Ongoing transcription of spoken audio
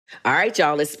All right,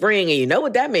 y'all, it's spring, and you know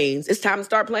what that means. It's time to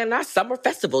start planning our summer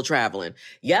festival traveling.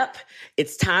 Yep,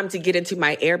 it's time to get into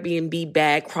my Airbnb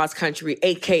bag cross-country,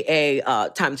 a.k.a.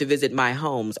 Time to visit my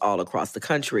homes all across the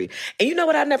country. And you know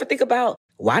what I never think about?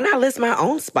 Why not list my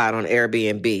own spot on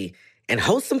Airbnb and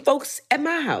host some folks at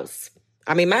my house?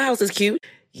 I mean, my house is cute.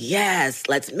 Yes,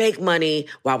 let's make money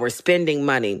while we're spending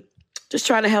money. Just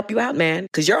trying to help you out, man,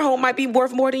 because your home might be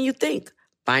worth more than you think.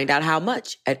 Find out how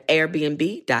much at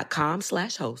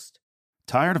airbnb.com/host.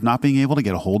 Tired of not being able to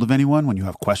get a hold of anyone when you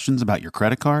have questions about your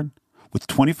credit card? With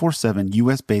 24/7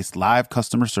 U.S.-based live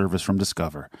customer service from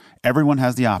Discover, everyone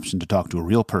has the option to talk to a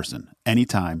real person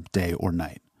anytime, day or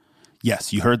night.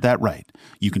 Yes, you heard that right.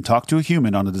 You can talk to a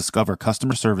human on the Discover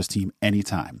customer service team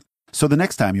anytime. So the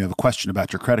next time you have a question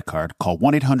about your credit card, call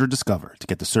 1-800-DISCOVER to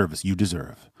get the service you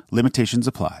deserve. Limitations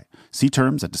apply. See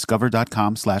terms at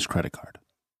discover.com/creditcard.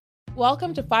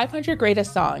 Welcome to 500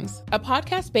 Greatest Songs, a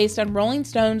podcast based on Rolling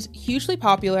Stone's hugely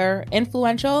popular,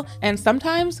 influential, and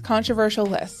sometimes controversial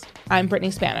list. I'm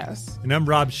Brittany Spanos. And I'm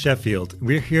Rob Sheffield.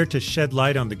 We're here to shed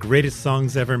light on the greatest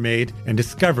songs ever made and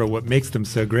discover what makes them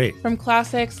so great. From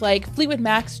classics like Fleetwood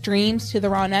Mac's Dreams to the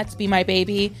Ronettes' Be My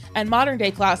Baby, and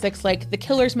modern-day classics like The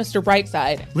Killers' Mr.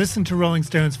 Brightside. Listen to Rolling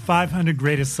Stone's 500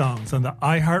 Greatest Songs on the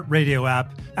iHeartRadio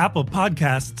app, Apple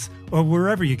Podcasts, or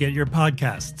wherever you get your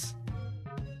podcasts.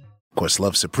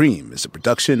 Questlove Supreme is a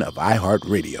production of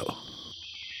iHeartRadio.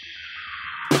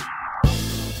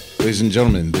 Ladies and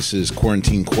gentlemen, this is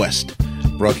Quarantine Quest,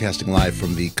 broadcasting live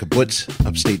from the Kibbutz,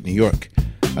 upstate New York.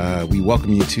 We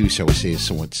welcome you to, shall we say, a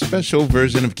somewhat special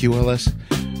version of QLS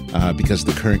because of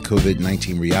the current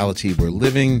COVID-19 reality we're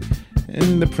living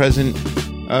in the present,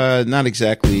 not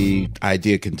exactly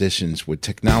ideal conditions with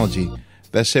technology.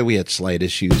 That said, we had slight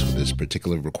issues with this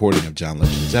particular recording of John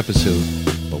Legend's episode,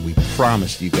 but we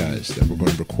promised you guys that we're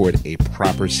going to record a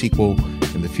proper sequel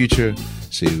in the future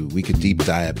so we could deep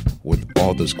dive with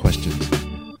all those questions.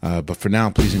 But for now,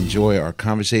 please enjoy our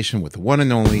conversation with the one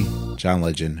and only John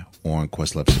Legend on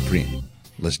Questlove Supreme.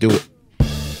 Let's do it.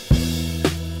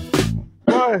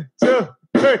 1, 2,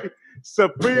 3.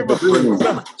 Suprema,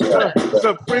 Suprema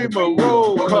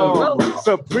roll call.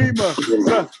 Suprema,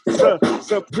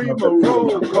 Suprema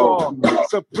roll call.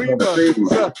 Suprema,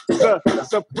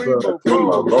 Suprema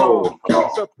roll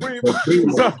call. Suprema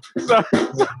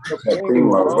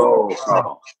roll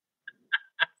call.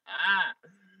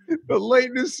 The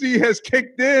latency has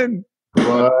kicked in.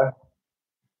 What?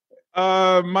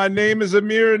 My name is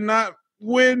Amir, not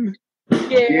Win.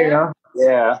 Yeah.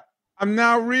 I'm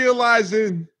now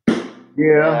realizing.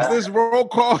 Yeah. This roll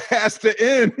call has to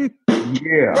end.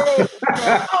 Yeah.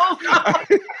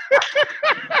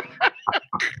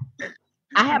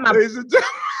 I had my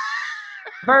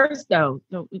first though.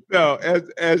 No,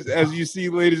 as you see,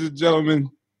 ladies and gentlemen,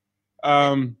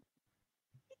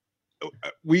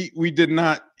 we did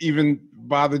not even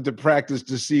bother to practice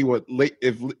to see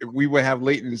if we would have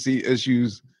latency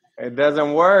issues. It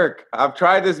doesn't work. I've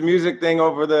tried this music thing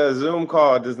over the Zoom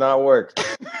call. It does not work.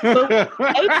 A for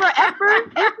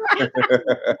effort.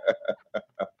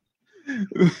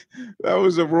 That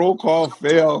was a roll call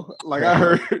fail. Like I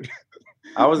heard.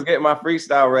 I was getting my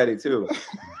freestyle ready too.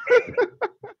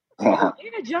 Now,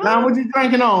 what you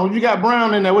drinking on? You got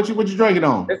brown in there. What you drinking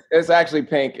on? It's actually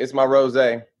pink. It's my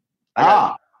rosé.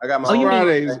 I got my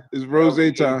Fridays is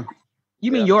rosé time.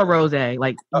 You mean your rosé?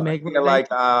 Like you make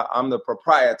I'm the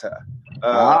proprietor.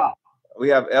 We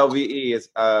have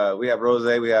LVE. We have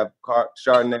rosé. We have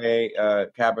Chardonnay,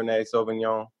 Cabernet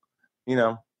Sauvignon. You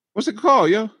know. What's it called,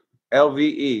 yo?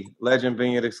 LVE, Legend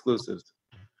Vineyard Exclusives.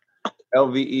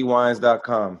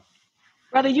 LVEwines.com.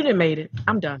 Brother, you done made it.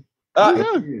 I'm done.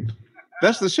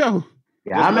 That's the show.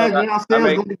 Yeah, I imagine y'all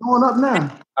sales gonna be going up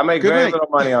now. I make very little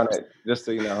money on it, just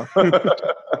so you know.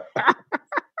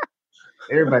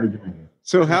 Everybody drinking.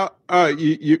 So how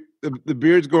the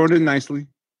beard's going in nicely?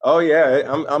 Oh yeah,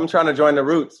 I'm trying to join the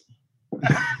Roots.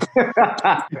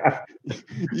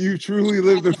 You truly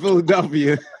lived in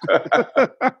Philadelphia.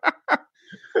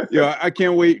 Yo, I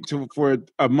can't wait for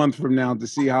a month from now to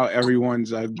see how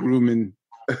everyone's grooming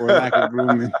or lack of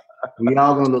grooming. We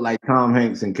all gonna look like Tom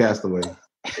Hanks in Castaway.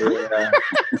 Yeah.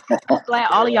 I'm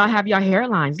glad all of y'all have your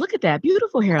hairlines. Look at that,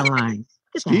 beautiful hairlines.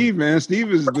 Steve is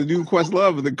the new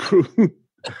Questlove of the crew.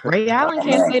 Ray Allen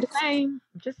can't say the same.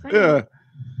 I'm just saying. Yeah.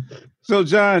 So,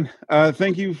 John,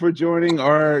 thank you for joining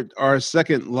our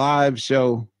second live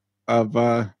show of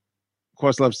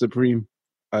Questlove Supreme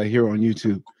here on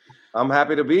YouTube. I'm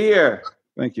happy to be here.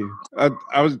 Thank you. I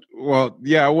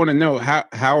want to know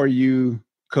how are you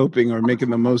coping or making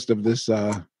the most of this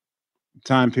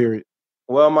time period?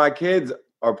 Well, my kids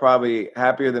are probably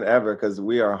happier than ever because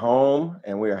we are home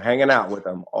and we are hanging out with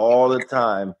them all the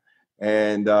time.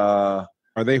 And are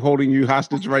they holding you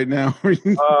hostage right now? Are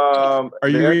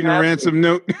you reading a ransom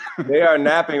note? They are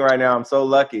napping right now. I'm so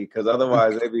lucky because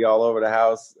otherwise they'd be all over the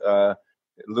house.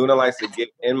 Luna likes to get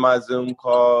in my Zoom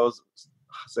calls,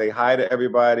 say hi to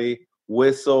everybody,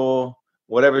 whistle,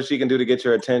 whatever she can do to get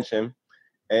your attention.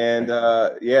 And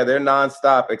they're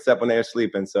nonstop except when they're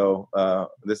sleeping. So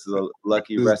this is a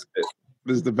lucky respite.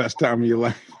 This is the best time of your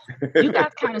life. You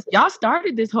guys y'all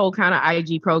started this whole kind of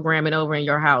IG programming over in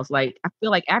your house. Like, I feel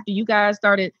like after you guys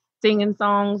started singing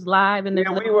songs live and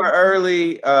we were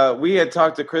early. We had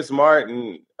talked to Chris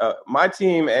Martin. My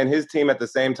team and his team at the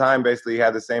same time basically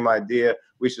had the same idea.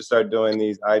 We should start doing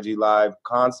these IG live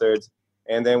concerts.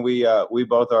 And then we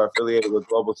both are affiliated with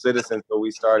Global Citizen, so we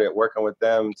started working with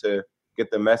them to get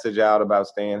the message out about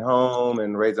staying home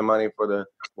and raising money for the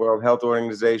World Health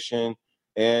Organization.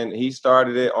 And he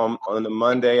started it on the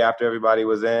Monday after everybody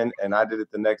was in, and I did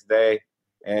it the next day.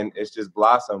 And it's just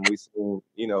blossomed. We've seen,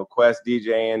 Quest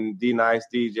DJing, D-Nice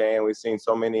DJing. We've seen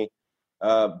so many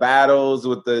battles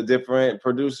with the different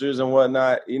producers and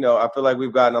whatnot. I feel like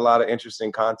we've gotten a lot of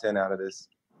interesting content out of this.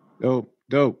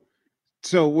 Dope.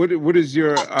 So what is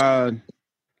your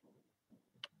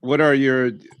what are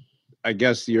your, I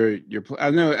guess your I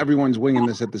know everyone's winging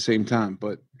this at the same time,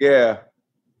 but yeah.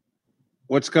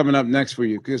 What's coming up next for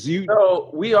you?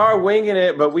 So we are winging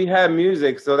it, but we had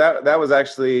music. So that was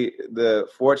actually the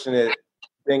fortunate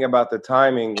thing about the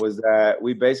timing was that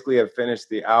we basically have finished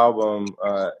the album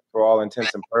for all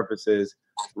intents and purposes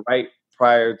right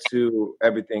prior to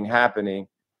everything happening.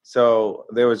 So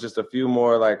there was just a few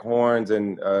more like horns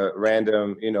and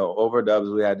random,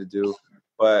 overdubs we had to do.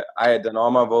 But I had done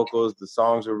all my vocals. The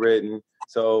songs were written.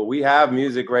 So we have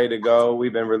music ready to go.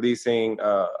 We've been releasing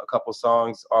a couple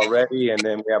songs already, and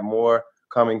then we have more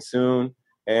coming soon.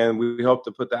 And we hope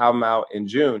to put the album out in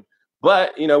June.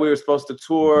 But, we were supposed to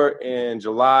tour in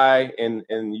July in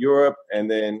Europe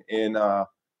and then in the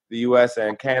US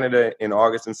and Canada in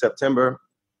August and September.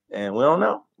 And we don't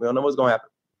know. We don't know what's going to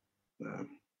happen.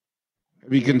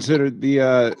 Have you considered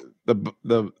the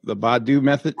Badu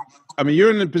method? I mean,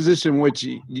 you're in a position which,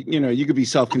 you could be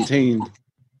self-contained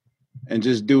and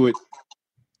just do it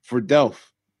for Delph.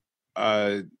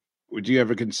 Would you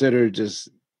ever consider just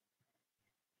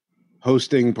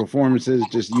hosting performances,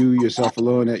 just you yourself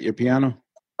alone at your piano?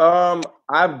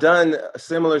 I've done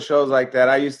similar shows like that.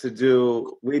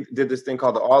 We did this thing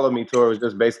called the All of Me tour. It was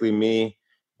just basically me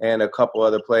and a couple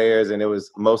other players, and it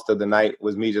was most of the night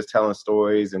was me just telling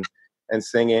stories and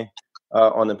singing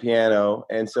on the piano.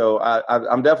 And so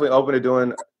I'm definitely open to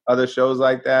doing other shows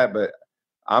like that, but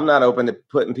I'm not open to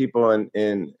putting people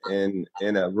in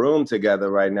a room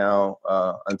together right now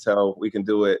until we can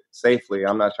do it safely.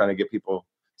 I'm not trying to get people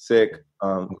sick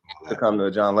to come to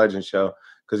a John Legend show,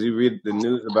 because you read the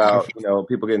news about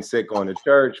people getting sick going to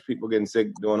church, people getting sick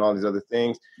doing all these other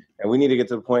things, and we need to get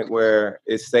to the point where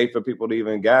it's safe for people to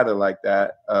even gather like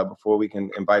that before we can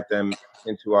invite them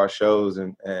into our shows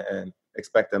and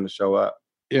expect them to show up.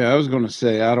 Yeah, I was going to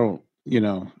say I know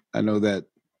that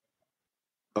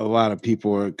a lot of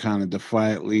people are kind of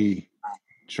defiantly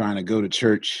trying to go to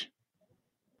church.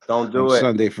 Don't do it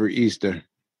Sunday for Easter.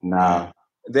 Nah.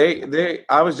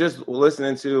 I was just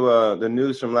listening to the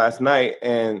news from last night,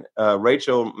 and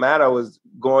Rachel Maddow was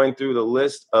going through the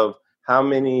list of how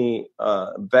many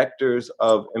vectors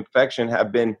of infection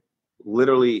have been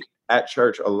literally at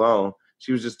church alone.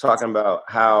 She was just talking about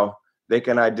how they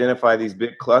can identify these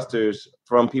big clusters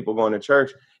from people going to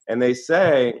church. And they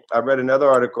say, I read another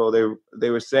article, they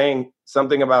were saying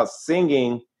something about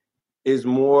singing is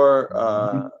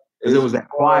more it was that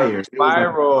choir.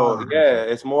 Viral. Yeah,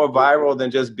 it's more viral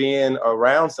than just being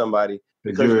around somebody,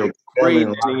 because you're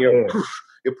breathing and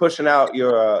you're pushing out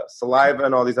your saliva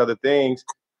and all these other things.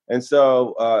 And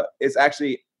so it's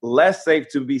actually less safe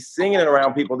to be singing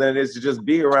around people than it is to just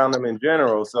be around them in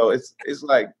general. So it's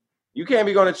like you can't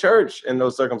be going to church in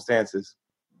those circumstances.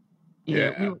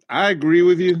 Yeah, I agree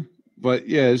with you. But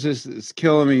yeah, it's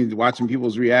killing me watching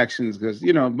people's reactions, because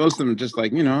most of them are just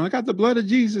like, I got the blood of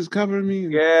Jesus covering me.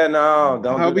 Yeah, no,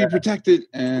 don't. I'll be protected.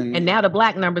 And now the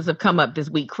Black numbers have come up this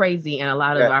week crazy in a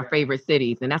lot of our favorite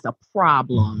cities, and that's a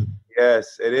problem.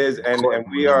 Yes, it is, and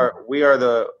we are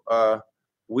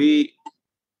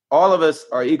all of us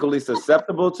are equally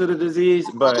susceptible to the disease.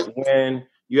 But when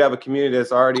you have a community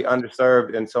that's already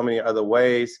underserved in so many other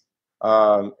ways,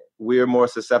 we're more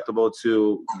susceptible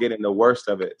to getting the worst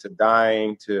of it, to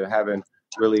dying, to having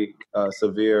really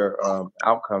severe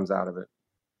outcomes out of it.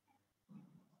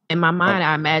 In my mind,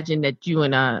 I imagine that you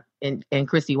and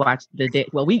Chrissy watched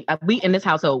we in this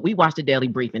household, we watch the Daily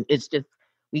Briefing. It's just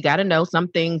We got to know some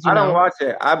things. I don't watch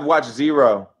it. I've watched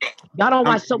zero. Y'all don't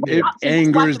watch so It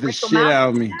angers the shit out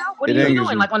of me. What are you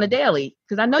doing, like on the daily?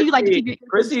 Because I know you like to keep your...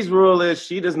 Chrissy's rule is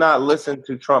she does not listen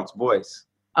to Trump's voice.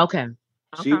 Okay.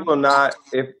 She will not.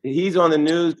 If he's on the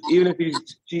news, even if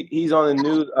he's on the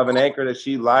news of an anchor that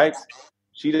she likes,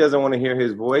 she doesn't want to hear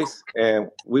his voice, and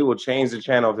we will change the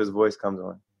channel if his voice comes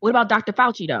on. What about Dr.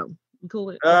 Fauci though? You cool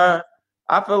with?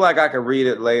 I feel like I could read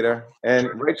it later, and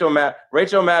Rachel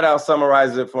Maddow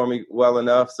summarizes it for me well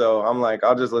enough, so I'm like,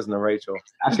 I'll just listen to Rachel.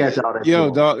 I catch all that.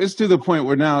 Yo, dog, it's to the point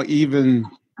where now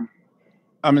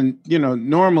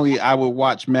normally I would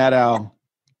watch Maddow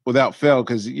without fail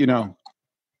because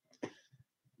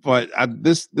but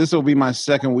this will be my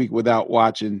second week without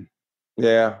watching.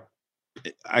 Yeah,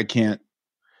 I can't.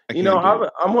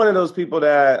 I'm one of those people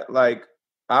that like.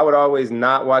 I would always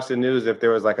not watch the news if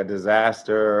there was like a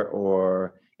disaster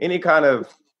or any kind of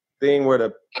thing where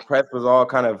the press was all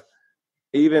kind of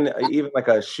even like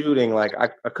a shooting. Like I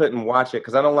couldn't watch it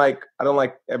because I don't like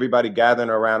everybody gathering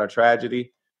around a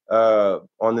tragedy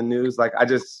on the news. Like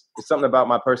it's something about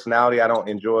my personality. I don't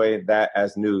enjoy that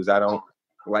as news. I don't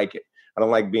like it. I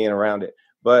don't like being around it.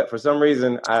 But for some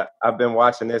reason, I've been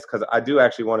watching this because I do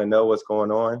actually want to know what's going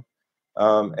on.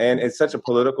 And it's such a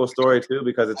political story too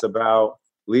because it's about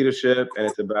leadership, and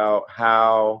it's about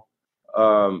how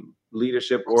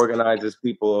leadership organizes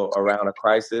people around a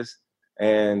crisis,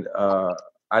 and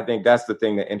I think that's the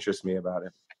thing that interests me about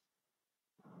it.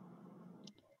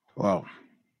 Well,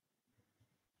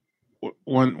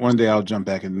 one day I'll jump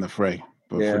back in the fray,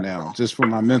 but for now, just for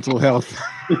my mental health.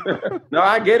 No,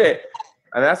 I get it,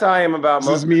 and that's how I am about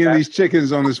most. Just me and these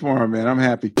chickens on this forum, man. I'm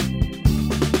happy.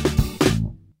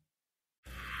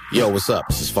 Yo, what's up?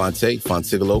 This is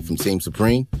Fontigolo from Team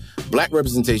Supreme. Black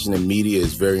representation in media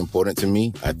is very important to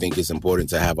me. I think it's important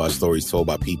to have our stories told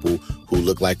by people who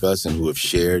look like us and who have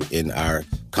shared in our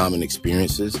common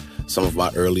experiences. Some of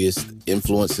my earliest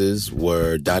influences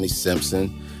were Donnie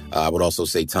Simpson. I would also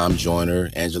say Tom Joyner,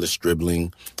 Angela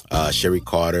Stribling, Sherry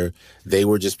Carter. They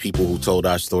were just people who told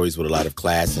our stories with a lot of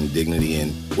class and dignity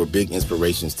and were big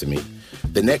inspirations to me.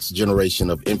 The next generation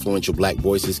of influential Black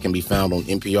voices can be found on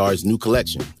NPR's new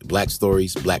collection, Black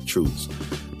Stories, Black Truths.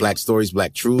 Black Stories,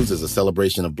 Black Truths is a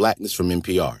celebration of Blackness from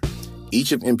NPR.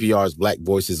 Each of NPR's Black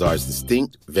voices are as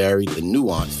distinct, varied, and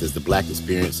nuanced as the Black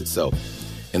experience itself.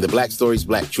 In the Black Stories,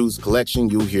 Black Truths collection,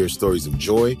 you'll hear stories of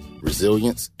joy,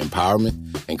 resilience,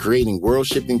 empowerment, and creating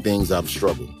world-shifting things out of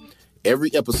struggle.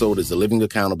 Every episode is a living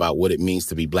account about what it means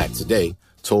to be Black today,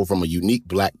 told from a unique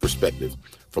Black perspective.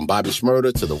 From Bobby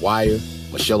Shmurda to The Wire,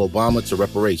 Michelle Obama to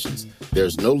reparations,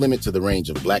 there's no limit to the range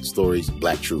of Black stories,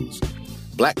 Black truths.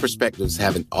 Black perspectives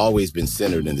haven't always been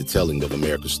centered in the telling of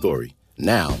America's story.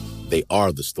 Now, they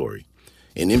are the story.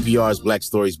 In NPR's Black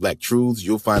Stories, Black Truths,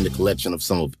 you'll find a collection of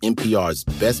some of NPR's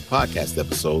best podcast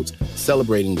episodes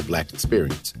celebrating the Black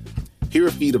experience. Hear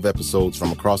a feed of episodes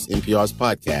from across NPR's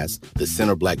podcast, The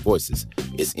Center Black Voices.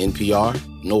 It's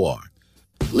NPR Noir.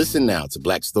 Listen now to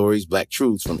Black Stories, Black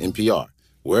Truths from NPR,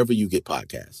 wherever you get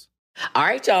podcasts. All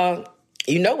right, y'all.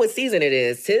 You know what season it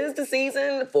is. 'Tis the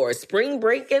season for spring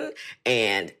breaking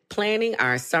and planning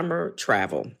our summer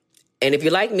travel. And if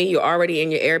you're like me, you're already in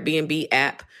your Airbnb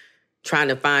app trying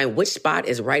to find which spot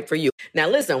is right for you. Now,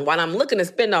 listen, while I'm looking to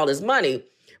spend all this money,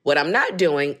 what I'm not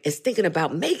doing is thinking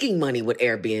about making money with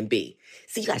Airbnb.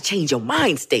 See, you got to change your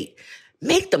mind state.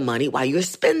 Make the money while you're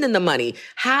spending the money.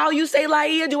 How, you say,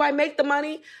 Laia, do I make the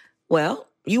money? Well,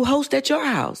 you host at your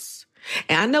house.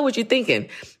 And I know what you're thinking.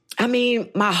 I mean,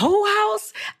 my whole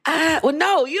house? Well,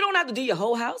 no, you don't have to do your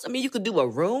whole house. I mean, you could do a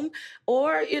room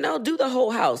or, do the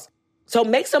whole house. So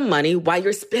make some money while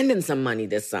you're spending some money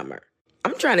this summer.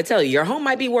 I'm trying to tell you, your home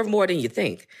might be worth more than you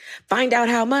think. Find out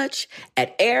how much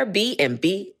at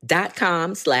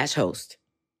airbnb.com/host.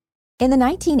 In the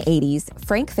 1980s,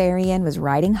 Frank Farian was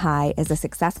riding high as a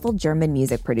successful German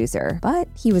music producer, but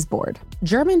he was bored.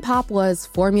 German pop was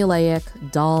formulaic,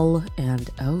 dull, and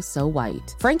oh so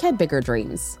white. Frank had bigger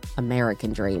dreams,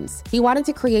 American dreams. He wanted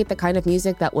to create the kind of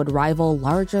music that would rival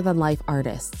larger-than-life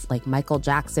artists like Michael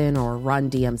Jackson or Run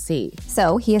DMC.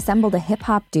 So he assembled a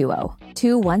hip-hop duo,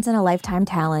 two once-in-a-lifetime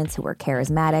talents who were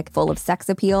charismatic, full of sex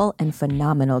appeal, and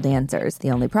phenomenal dancers.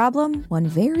 The only problem? One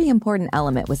very important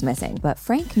element was missing, but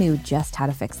Frank knew just how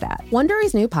to fix that.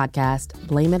 Wondery's new podcast,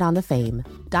 Blame It on the Fame,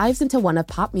 dives into one of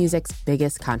pop music's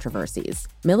biggest controversies.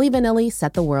 Milli Vanilli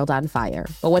set the world on fire,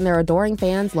 but when their adoring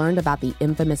fans learned about the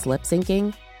infamous lip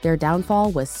syncing, Their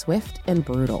downfall was swift and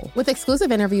brutal. With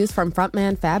exclusive interviews from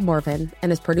frontman Fab Morvan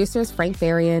and his producers Frank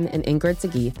Farian and Ingrid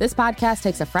Seguí, this podcast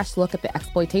takes a fresh look at the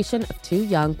exploitation of two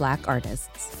young Black artists.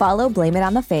 Follow Blame It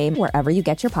on the Fame wherever you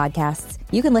get your podcasts.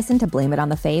 You can listen to Blame It on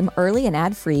the Fame early and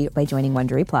ad-free by joining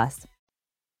Wondery Plus.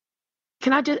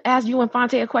 Can I just ask you and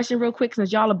Fonte a question real quick,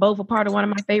 since y'all are both a part of one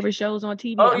of my favorite shows on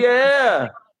TV? Oh, yeah.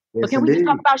 But can we just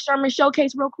talk about Sherman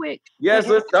Showcase real quick? Yes,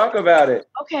 let's talk about it.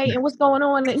 Okay, and what's going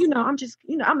on? I'm gonna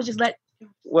just let.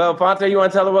 Well, Fonte, you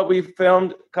want to tell her what we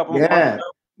filmed a couple months ago?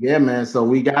 Yeah, man. So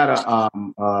we got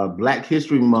a Black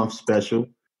History Month special,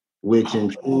 which in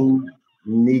true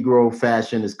Negro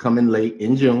fashion is coming late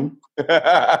in June.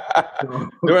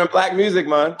 During Black Music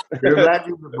Month. During Black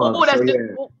Music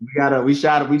Month.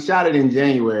 We shot it in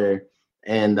January,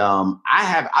 and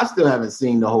I still haven't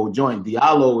seen the whole joint.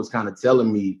 Diallo was kind of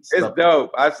telling me it's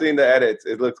dope. I've seen the edits.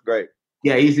 It looks great.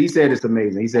 Yeah, he said it's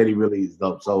amazing. He said he really is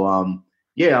dope. So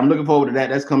yeah, I'm looking forward to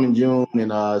that. That's coming June,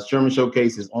 and Sherman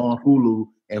Showcase is on Hulu,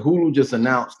 and Hulu just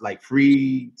announced like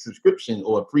free subscription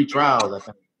or free trials, I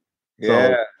think. Yeah.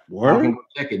 So, I can go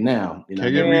check it now. Can I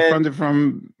get refunded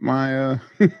from my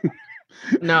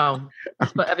No,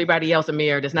 it's for everybody else,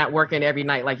 Amir, that's not working every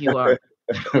night like you are.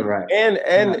 Right.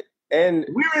 And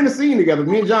we were in a scene together.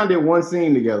 Me and John did one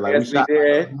scene together. Like, yes, we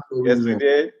did. Yes, we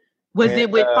did. Was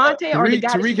it with Fonte or the guy?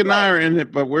 Tariq and I are in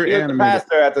it, but we're he was animated. the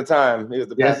pastor at the time. He was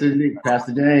the pastor. Yes, indeed.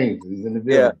 Pastor James. He's in the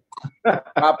building. Yeah.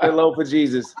 Popping low for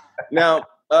Jesus. Now,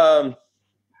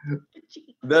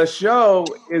 the show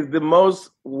is the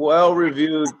most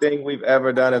well-reviewed thing we've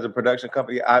ever done as a production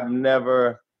company. I've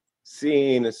never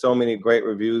seen so many great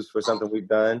reviews for something we've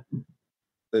done.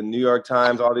 The New York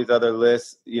Times, all these other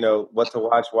lists, what to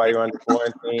watch while you're under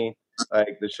quarantine.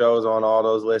 Like the show's on all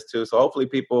those lists too. So hopefully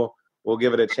people will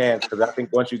give it a chance, because I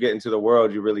think once you get into the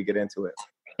world, you really get into it.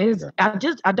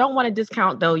 I don't want to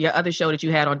discount though your other show that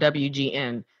you had on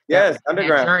WGN. Yes,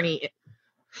 Underground. Journey.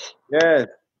 Yes.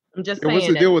 I'm just saying. What's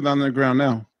the deal with Underground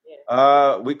now?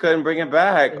 We couldn't bring it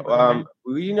back.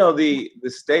 The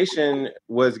station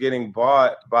was getting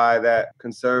bought by that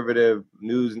conservative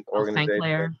news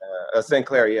organization. St.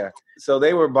 Clair, yeah. So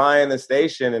they were buying the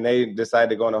station, and they decided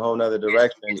to go in a whole nother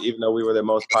direction, even though we were their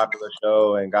most popular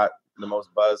show and got the most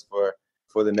buzz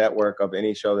for the network of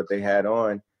any show that they had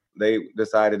on. They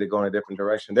decided to go in a different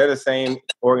direction. They're the same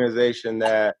organization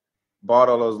that bought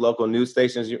all those local news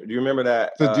stations. Do you remember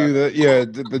that? To do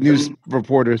the news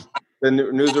reporters. The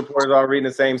news reporters all reading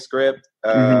the same script.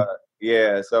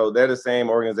 Yeah, so they're the same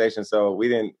organization. So we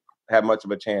didn't have much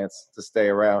of a chance to stay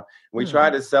around. We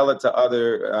tried to sell it to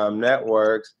other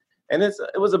networks, and it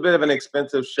was a bit of an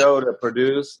expensive show to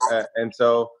produce. And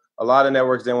so a lot of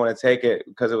networks didn't want to take it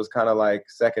because it was kind of like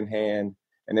secondhand,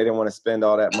 and they didn't want to spend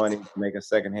all that money to make a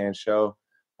secondhand show.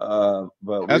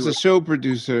 But as a show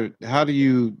producer, how do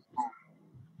you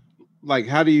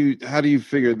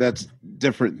figure that's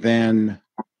different than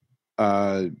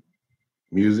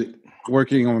music,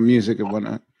 working on music and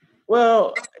whatnot?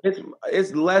 Well,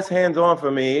 it's less hands-on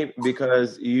for me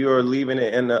because you're leaving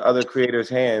it in the other creators'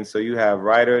 hands. So you have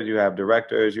writers, you have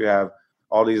directors, you have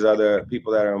all these other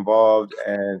people that are involved,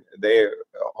 and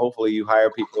hopefully you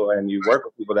hire people and you work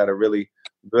with people that are really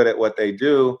good at what they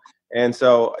do. And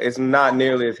so it's not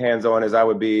nearly as hands-on as I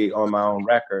would be on my own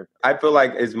record. I feel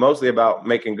like it's mostly about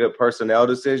making good personnel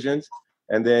decisions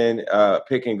and then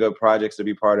picking good projects to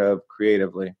be part of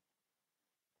creatively.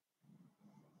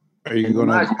 Are you going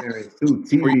to experience too?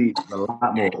 TV is a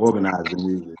lot more organized than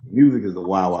music. Music is the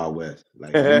wild, wild west.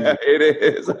 Like it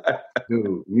is.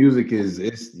 Dude, music is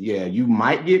you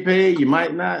might get paid, you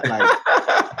might not. Like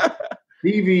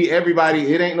TV,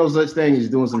 everybody, it ain't no such thing as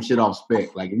doing some shit off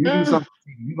spec. Like if you do something,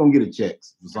 you're gonna get a check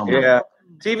for something. Yeah.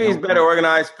 TV is better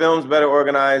organized, film's better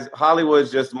organized.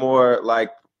 Hollywood's just more like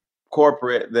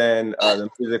corporate than the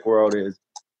music world is.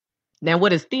 Now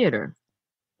what is theater?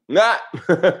 Not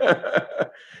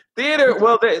theater.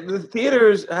 Well, the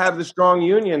theaters have the strong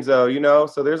unions, though,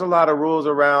 so there's a lot of rules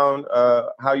around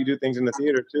how you do things in the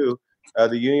theater, too.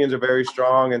 The unions are very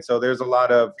strong, and so there's a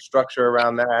lot of structure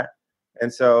around that.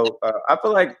 And so I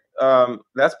feel like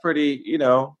that's pretty,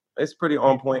 it's pretty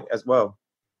on point as well.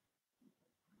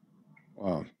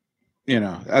 Well,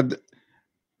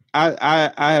 I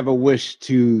have a wish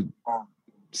to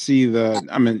see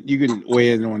you can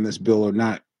weigh in on this, Bill, or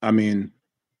not. I mean,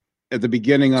 at the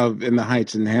beginning of In the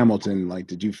Heights in Hamilton, like,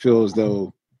 did you feel as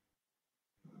though,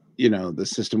 the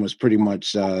system was pretty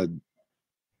much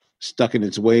stuck in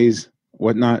its ways,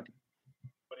 whatnot?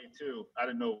 Too. I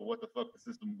didn't know what the fuck the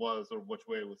system was or which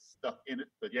way it was stuck in it,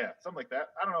 but yeah, something like that.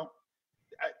 I don't know.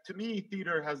 To me,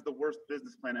 theater has the worst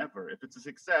business plan ever. If it's a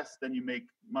success, then you make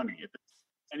money. If it's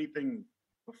anything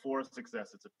Before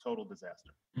success, it's a total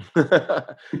disaster.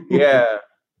 Yeah.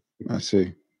 I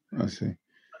see.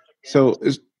 So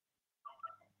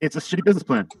it's a shitty business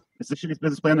plan. It's the shittiest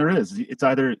business plan there is. It's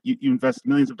either you invest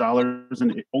millions of dollars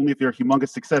and only if you're a humongous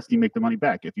success do you make the money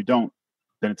back. If you don't,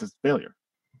 then it's a failure.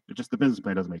 It's just the business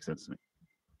plan doesn't make sense to me.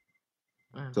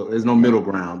 So there's no middle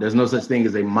ground. There's no such thing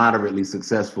as a moderately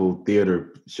successful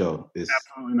theater show. It's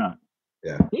absolutely not.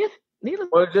 Yeah.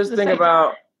 Well, just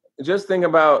think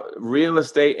about real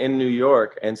estate in New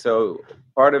York. And so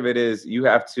part of it is you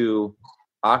have to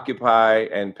occupy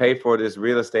and pay for this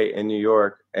real estate in New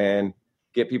York and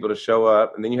get people to show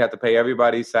up. And then you have to pay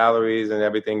everybody's salaries and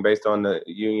everything based on the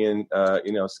union,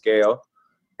 scale.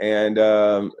 And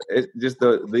it's just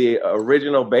the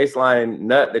original baseline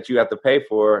nut that you have to pay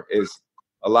for is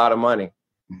a lot of money.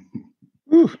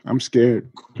 Ooh, I'm scared.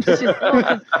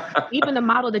 Even the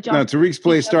model that y'all. No, Tariq's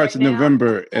play starts in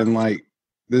November, and like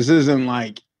this isn't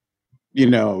like,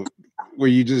 where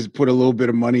you just put a little bit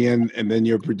of money in and then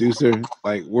you're a producer.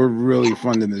 Like we're really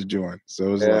funding this joint,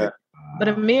 so it's like. But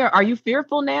Amir, are you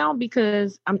fearful now?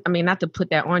 Because I mean, not to put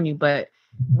that on you, but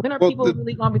when are people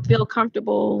really going to feel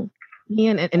comfortable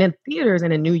being in theaters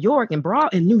and in New York and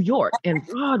Broadway?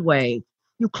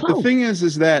 You close. The thing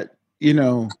is that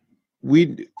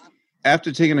we,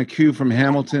 after taking a cue from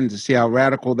Hamilton to see how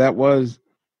radical that was,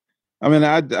 I mean,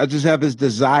 I just have this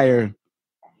desire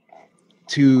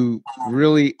to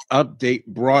really update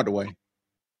Broadway.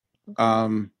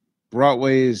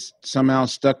 Broadway is somehow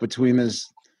stuck between this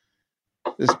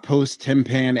post Tin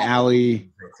Pan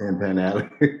Alley,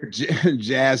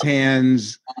 jazz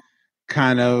hands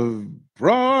kind of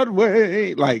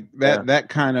Broadway, like that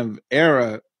kind of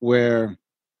era where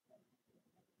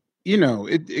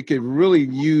it could really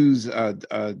use a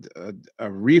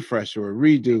refresh or a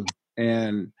redo.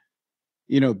 And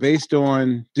based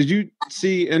on, did you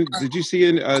see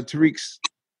Tariq's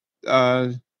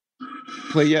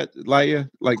play yet, Laya?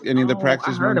 Like any of the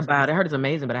practice? I heard about it. I heard it's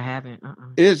amazing, but I haven't.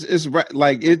 It's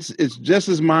like it's just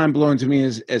as mind blowing to me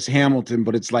as Hamilton,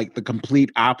 but it's like the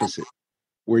complete opposite,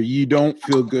 where you don't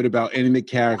feel good about any of the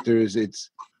characters.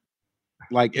 It's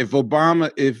like if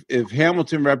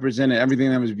Hamilton represented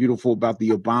everything that was beautiful about the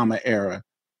Obama era,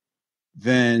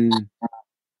 then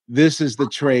this is the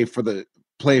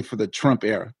play for the Trump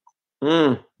era.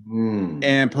 And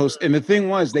the thing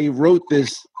was, they wrote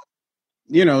this,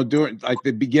 during like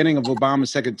the beginning of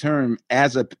Obama's second term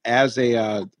as a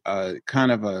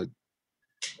kind of a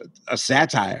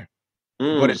satire,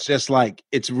 but it's just like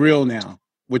it's real now,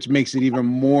 which makes it even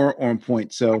more on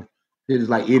point. So it's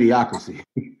like Idiocracy.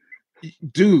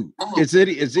 Dude, it's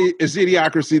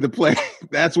Idiocracy, the play.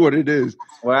 That's what it is.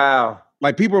 Wow.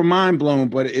 Like people are mind blown,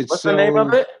 but it's what's the name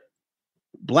of it?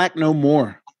 Black No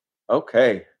More.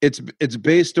 Okay. It's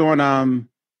based on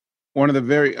one of the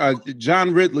very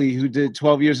John Ridley, who did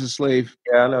 12 Years a Slave.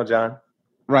 Yeah, I know John.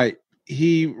 Right.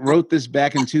 He wrote this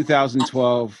back in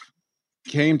 2012,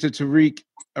 came to Tariq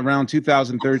around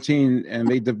 2013, and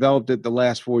they developed it the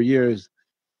last 4 years.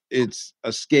 It's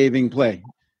a scathing play.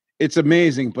 It's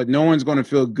amazing, but no one's going to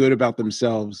feel good about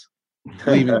themselves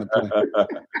leaving the play.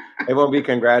 They won't be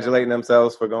congratulating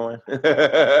themselves for going.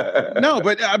 No,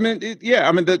 but I mean,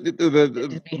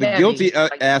 the guilty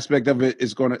aspect of it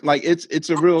is going to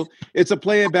it's a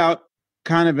play about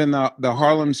kind of in the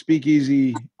Harlem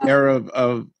speakeasy era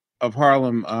of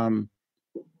Harlem,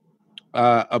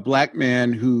 a black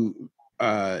man who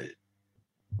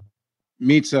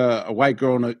meets a white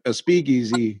girl in a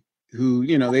speakeasy who,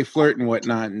 they flirt and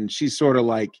whatnot. And she's sort of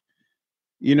like,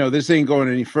 this ain't going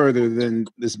any further than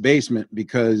this basement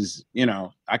because,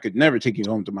 I could never take you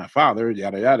home to my father,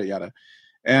 yada, yada, yada.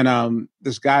 And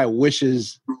this guy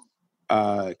wishes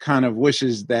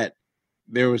that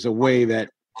there was a way that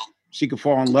she could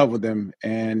fall in love with him.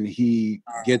 And he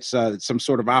gets some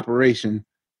sort of operation.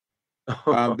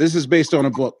 This is based on a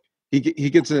book. He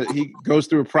goes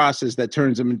through a process that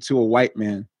turns him into a white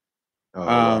man.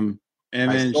 And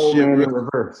like then Soul Man in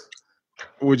reverse.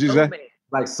 What'd you say?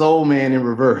 Like Soul Man in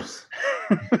reverse.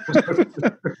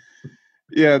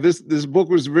 Yeah, this book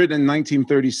was written in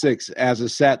 1936 as a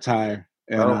satire.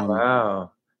 And,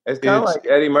 wow. It's kind of like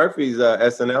Eddie Murphy's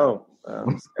SNL.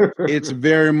 It's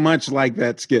very much like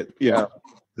that skit. Yeah.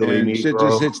 And shit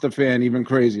just hits the fan even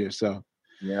crazier. So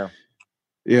yeah.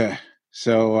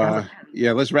 So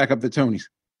let's rack up the Tonys.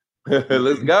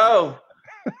 Let's go.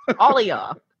 All of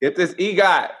y'all. Get this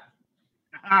EGOT.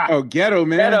 Oh, ghetto,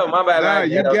 man. Ghetto, my bad. Nah,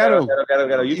 you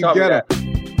ghetto. You taught me that.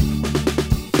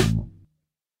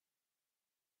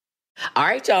 All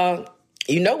right, y'all.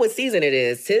 You know what season it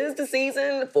is. 'Tis the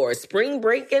season for spring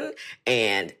breaking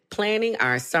and planning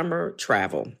our summer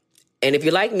travel. And if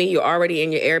you're like me, you're already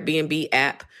in your Airbnb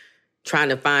app trying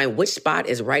to find which spot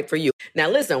is right for you. Now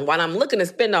listen, while I'm looking to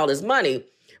spend all this money,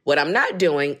 what I'm not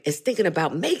doing is thinking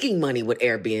about making money with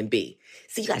Airbnb.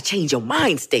 See, you gotta change your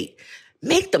mind state.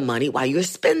 Make the money while you're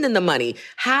spending the money.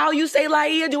 How, you say,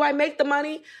 Laia, do I make the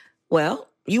money? Well,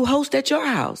 you host at your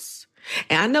house.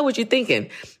 And I know what you're thinking.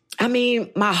 I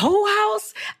mean, my whole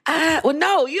house? Well,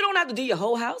 no, you don't have to do your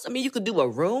whole house. I mean, you could do a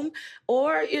room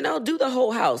or, do the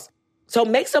whole house. So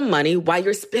make some money while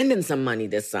you're spending some money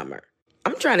this summer.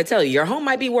 I'm trying to tell you, your home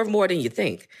might be worth more than you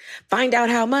think. Find out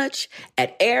how much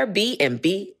at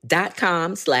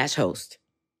airbnb.com/host.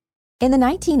 In the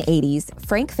 1980s,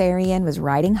 Frank Farian was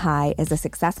riding high as a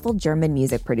successful German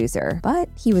music producer, but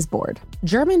he was bored.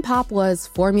 German pop was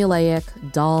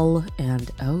formulaic, dull, and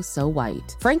oh so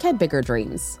white. Frank had bigger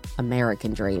dreams,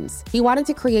 American dreams. He wanted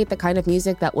to create the kind of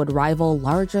music that would rival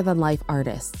larger-than-life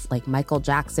artists like Michael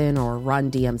Jackson or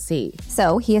Run DMC.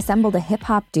 So he assembled a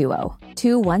hip-hop duo,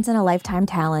 two once-in-a-lifetime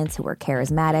talents who were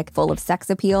charismatic, full of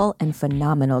sex appeal, and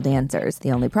phenomenal dancers.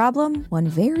 The only problem? One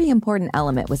very important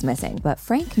element was missing, but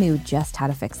Frank knew just how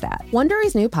to fix that.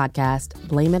 Wondery's new podcast,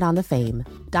 Blame It on the Fame,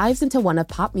 dives into one of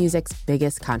pop music's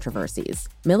biggest controversies.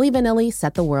 Milli Vanilli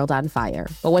set the world on fire,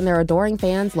 but when their adoring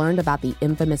fans learned about the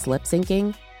infamous lip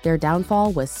syncing, their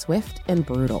downfall was swift and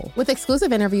brutal. With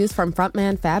exclusive interviews from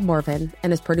frontman Fab Morvan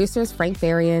and his producers Frank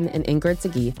Farian and Ingrid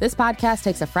Seguí, this podcast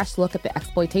takes a fresh look at the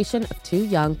exploitation of two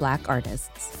young Black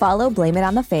artists. Follow Blame It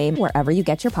on the Fame wherever you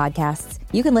get your podcasts.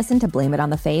 You can listen to Blame It on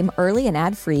the Fame early and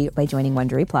ad-free by joining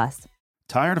Wondery Plus.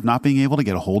 Tired of not being able to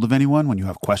get a hold of anyone when you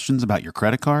have questions about your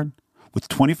credit card? With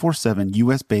 24/7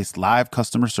 U.S.-based live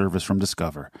customer service from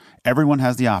Discover, everyone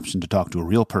has the option to talk to a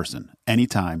real person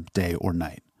anytime, day or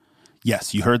night.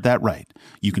 Yes, you heard that right.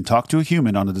 You can talk to a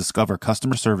human on the Discover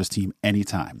customer service team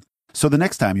anytime. So the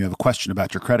next time you have a question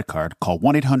about your credit card, call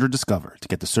 1-800-DISCOVER to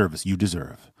get the service you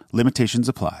deserve. Limitations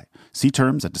apply. See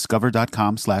terms at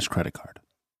discover.com/creditcard.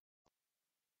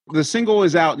 The single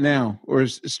is out now, or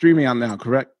is streaming out now,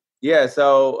 correct? Yeah,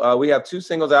 so we have two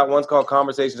singles out. One's called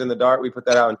Conversations in the Dark. We put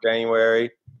that out in January.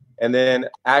 And then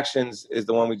Actions is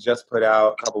the one we just put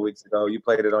out a couple weeks ago. You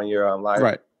played it on your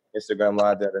live Instagram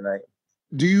live the other night.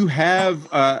 Do you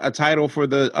have a title for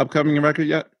the upcoming record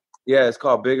yet? Yeah, it's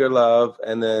called Bigger Love.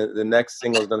 And then the next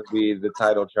single is going to be the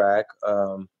title track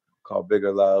called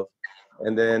Bigger Love.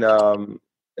 And then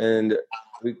and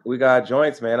we got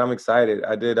joints, man. I'm excited.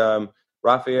 I did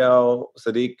Raphael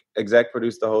Sadiq exec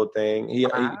produced the whole thing. He's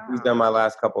done my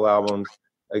last couple albums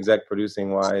exec producing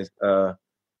wise for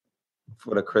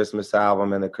the Christmas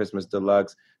album and the Christmas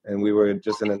Deluxe. And we were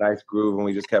just in a nice groove and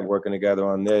we just kept working together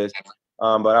on this.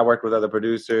 But I worked with other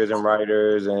producers and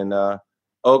writers, and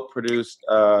Oak produced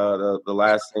the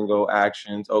last single,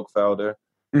 Actions, Oak Felder.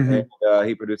 Mm-hmm. And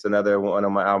he produced another one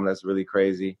on my album that's really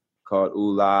crazy called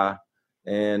Ooh La.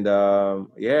 And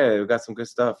yeah, we got some good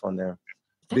stuff on there.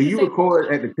 Do you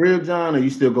record at the crib, John, or you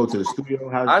still go to the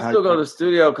studio? I still go to the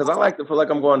studio because I like to feel like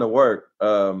I'm going to work.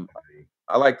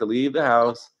 I like to leave the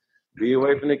house, be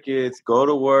away from the kids, go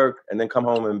to work, and then come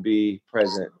home and be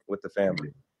present with the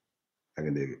family. I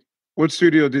can dig it. What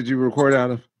studio did you record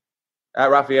out of?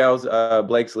 At Raphael's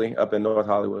Blakesley up in North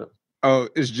Hollywood. Oh,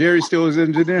 is Jerry still his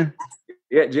engineer?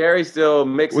 Yeah, Jerry still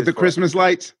mixes. With the Christmas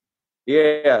lights?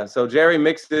 Yeah, so Jerry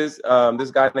mixes.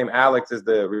 This guy named Alex is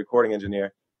the recording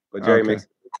engineer, but Jerry mixes.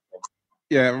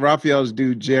 Yeah, Raphael's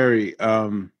dude, Jerry,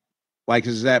 likes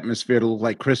his atmosphere to look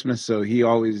like Christmas. So he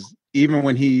always, even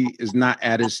when he is not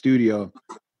at his studio,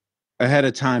 ahead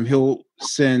of time, he'll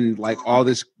send like all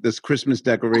this Christmas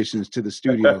decorations to the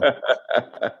studio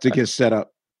to get set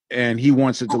up. And he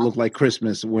wants it to look like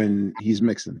Christmas when he's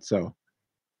mixing. So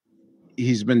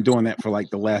he's been doing that for like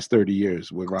the last 30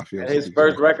 years with Raphael. His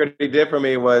first record he did for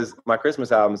me was my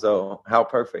Christmas album. So how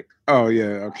perfect. Oh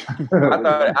yeah. Okay.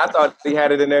 I thought he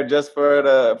had it in there just for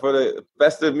the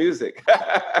festive music.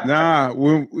 Nah,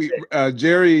 when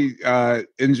Jerry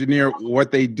engineered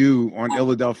What They Do on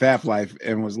Philadelphia Half-Life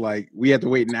and was like, we had to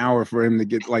wait an hour for him to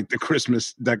get like the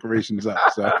Christmas decorations up.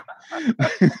 So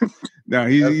no,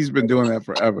 he's been doing that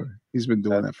forever. He's been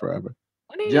doing that forever.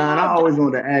 John, I always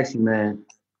wanted to ask you, man,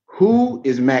 who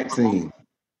is Maxine?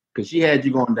 Because she had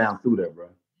you going down through there, bro.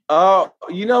 Oh,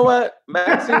 you know what?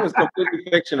 Maxine was completely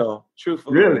fictional,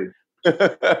 truthfully. Really?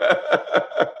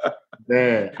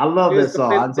 Man, I love that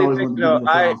song. I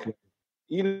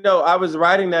was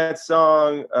writing that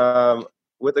song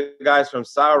with the guys from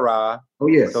Sarah. Oh,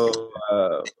 yes. So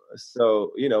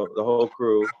the whole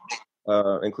crew,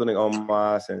 including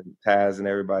Omas and Taz and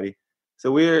everybody.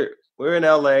 So we're in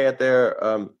LA at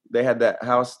their they had that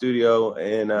house studio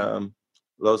in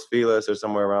Los Feliz or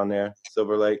somewhere around there,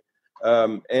 Silver Lake.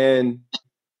 And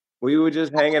we were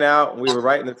just hanging out and we were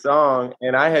writing the song.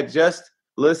 And I had just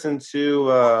listened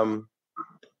to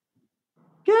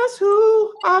Guess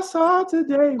Who I Saw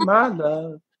Today, My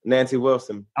Love, Nancy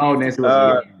Wilson. Oh, Nancy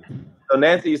Wilson. So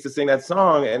Nancy used to sing that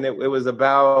song, and it was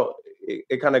about,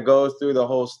 it kind of goes through the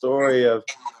whole story of,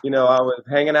 I was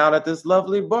hanging out at this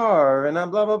lovely bar, and I'm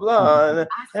blah, blah, blah, and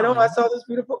I saw this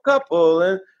beautiful couple,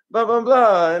 and blah, blah,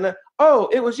 blah, and oh,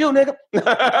 it was you, nigga.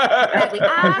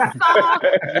 I saw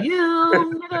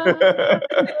you, nigga.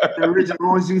 The original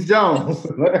Orange Juice Jones.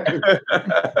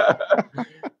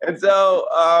 And so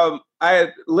I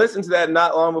had listened to that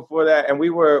not long before that, and we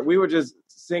were just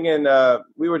singing,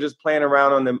 we were just playing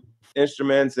around on the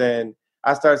instruments, and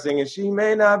I started singing, she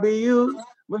may not be you,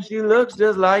 but she looks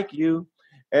just like you.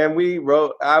 And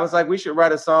I was like, we should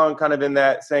write a song kind of in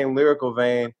that same lyrical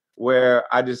vein, where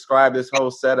I describe this whole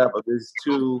setup of these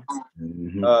two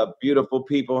beautiful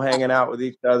people hanging out with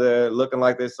each other, looking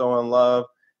like they're so in love.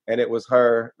 And it was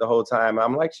her the whole time.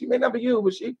 I'm like, she may not be you,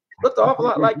 but she looked an awful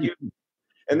lot like you.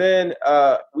 And then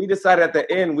we decided at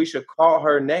the end we should call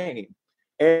her name.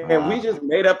 And we just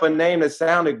made up a name that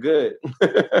sounded good.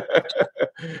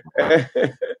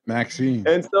 Maxine.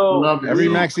 And so every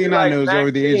Maxine I know is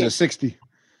over the age of 60.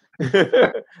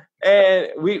 And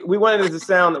we wanted it to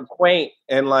sound quaint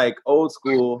and like old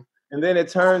school. And then it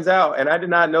turns out, and I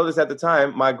did not know this at the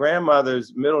time, my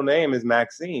grandmother's middle name is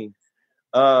Maxine.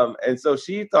 And so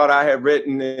she thought I had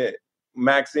written it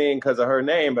Maxine because of her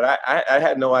name, but I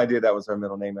had no idea that was her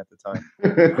middle name at the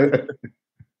time.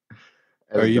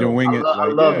 Oh, you don't wing it. I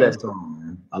love that song,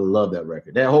 man. I love that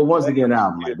record. That whole Once Again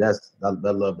album, like I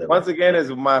love that. Once Again is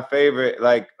my favorite.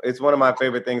 Like, it's one of my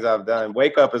favorite things I've done.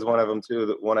 Wake Up is one of them too,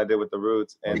 the one I did with the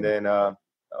Roots, and then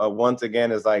Once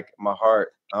Again is like my heart.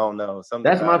 I don't know.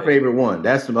 That's my favorite one.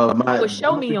 That's my.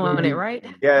 Show Me on it, right?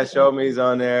 Yeah, Show Me's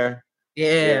on there.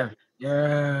 Yeah,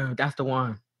 that's the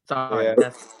one. Sorry,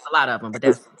 that's a lot of them, but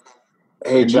that's.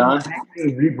 Hey, John.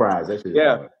 Reprise. That shit.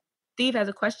 Yeah. Steve has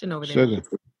a question over there. Sugar.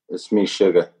 It's me,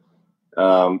 Sugar.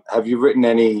 Have you written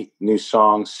any new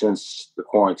songs since the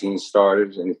quarantine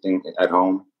started? Anything at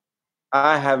home?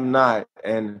 I have not.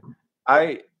 And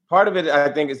part of it, I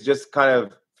think, is just kind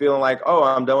of feeling like, oh,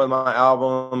 I'm done with my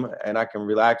album and I can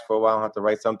relax for a while. I don't have to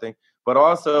write something. But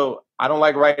also, I don't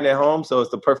like writing at home. So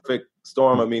it's the perfect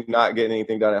storm of me not getting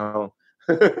anything done at home.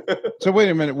 So wait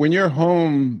a minute. When you're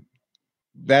home,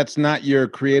 that's not your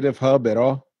creative hub at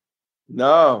all?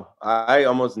 No, I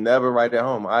almost never write at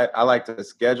home. I like to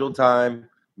schedule time,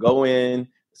 go in.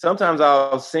 Sometimes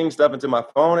I'll sing stuff into my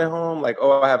phone at home. Like,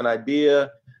 oh, I have an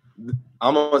idea.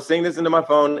 I'm going to sing this into my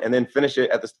phone and then finish it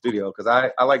at the studio because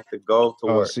I like to go to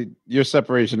work. See, your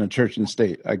separation of church and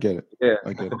state. I get it. Yeah.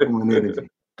 I get it.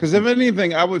 Because if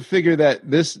anything, I would figure that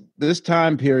this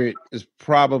time period is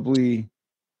probably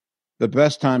the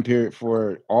best time period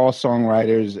for all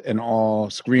songwriters and all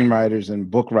screenwriters and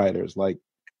book writers.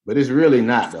 But it's really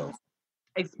not, though.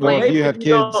 Well, if you have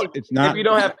kids, it's not. If you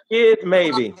don't have kids,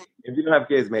 maybe. If you don't have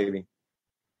kids, maybe.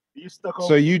 You stuck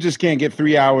So you just can't get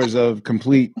 3 hours of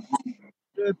complete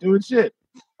doing shit.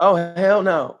 Oh, hell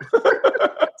no.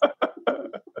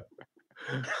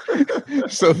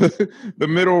 So the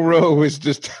middle row is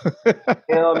just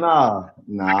hell nah.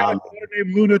 I got a daughter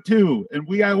named Luna too, and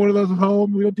we got one of those at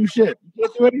home. We don't do shit. We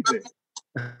can't do anything.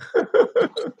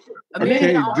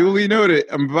 Okay, duly noted.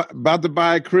 I'm about to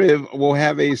buy a crib. We'll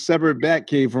have a separate bat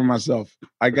cave for myself.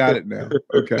 I got it now.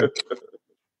 Okay.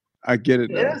 I get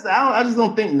it now. Yes, I just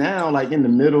don't think now, like in the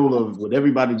middle of with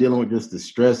everybody dealing with just the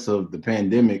stress of the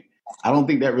pandemic, I don't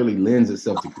think that really lends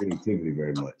itself to creativity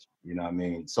very much. You know what I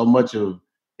mean? So much of,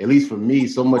 at least for me,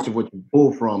 so much of what you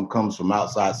pull from comes from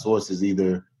outside sources,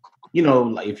 either, you know,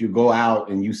 like if you go out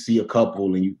and you see a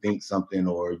couple and you think something,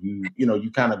 or you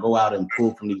kind of go out and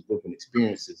pull from these different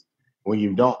experiences. When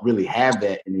you don't really have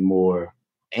that anymore,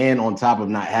 and on top of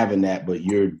not having that, but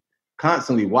you're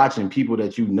constantly watching people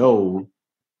that you know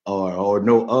or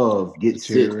know of get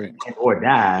sick or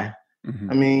die. Mm-hmm.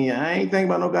 I mean, I ain't thinking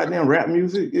about no goddamn rap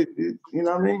music. You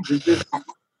know what I mean? It's just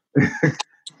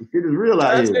it is real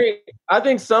out here. I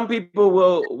think some people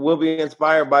will be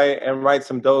inspired by it and write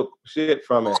some dope shit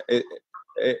from it.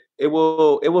 It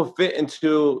will fit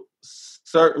into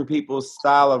certain people's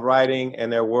style of writing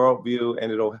and their worldview,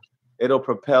 and it'll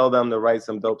propel them to write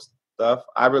some dope stuff.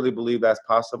 I really believe that's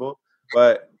possible,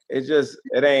 but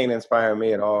it ain't inspiring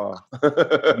me at all.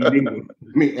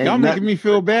 Y'all making me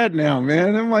feel bad now,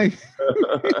 man. I'm like,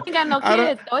 you got no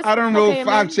kids. I don't know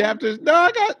 5 chapters. No,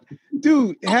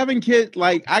 having kids,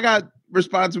 like I got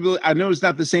responsibility. I know it's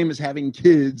not the same as having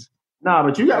kids. Nah,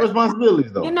 but you got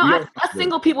responsibilities though. You know, us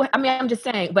single people, I mean, I'm just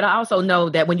saying, but I also know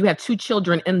that when you have 2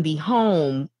 children in the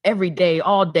home every day,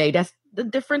 all day, the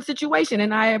different situation,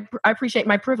 and I appreciate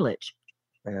my privilege.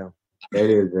 Yeah.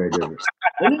 It is very different.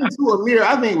 And then too, Amir,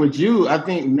 I think with you, I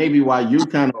think maybe why you're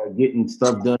kind of getting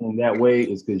stuff done in that way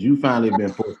is because you finally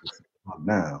been forced to sit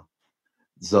down.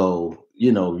 So,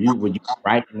 you know, when you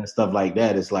writing and stuff like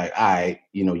that, it's like, all right,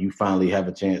 you know, you finally have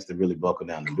a chance to really buckle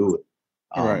down and do it.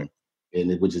 Right.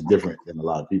 Which is different than a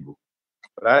lot of people.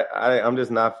 But I'm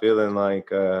just not feeling like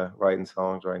writing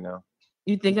songs right now.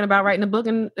 You thinking about writing a book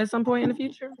at some point in the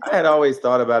future? I had always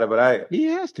thought about it, but he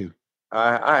has to.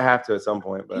 I have to at some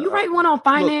point. But you write one on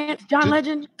finance, John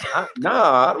Legend? I'm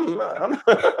not enough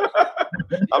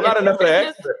of an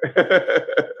expert.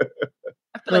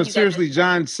 No, seriously,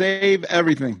 John, save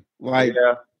everything. Like,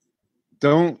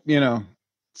 don't,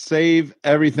 save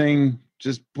everything.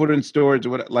 Just put it in storage.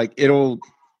 You'll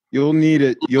need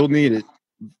it. You'll need it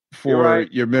for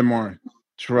your memoir.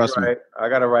 Trust me. I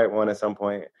got to write one at some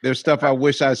point. There's stuff I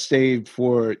wish I saved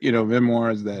for,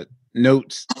 memoirs,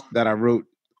 notes that I wrote,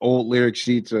 old lyric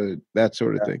sheets, or that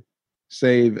sort of thing.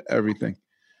 Save everything.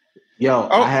 Yo,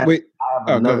 I have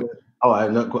another. All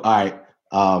right.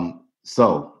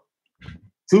 So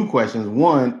 2 questions.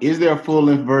 One, is there a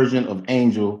full-length version of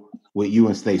Angel with you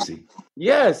and Stacey?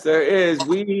 Yes, there is.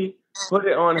 We put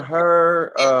it on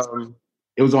her.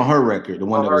 It was on her record, the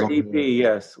one that was on EP.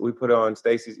 Yes, we put it on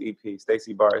Stacey's EP,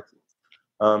 Stacey Barth.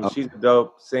 She's a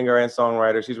dope singer and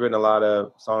songwriter. She's written a lot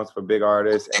of songs for big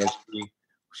artists, and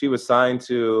she was signed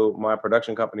to my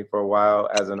production company for a while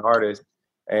as an artist,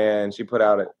 and she put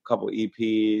out a couple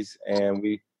EPs, and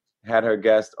we had her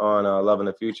guest on Love in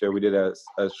the Future. We did a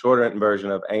shorter version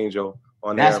of Angel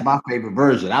on there. That's my favorite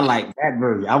version. I like that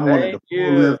version. I wanted the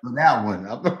full length for that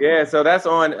one. Yeah, so that's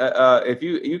on. If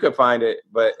you could find it,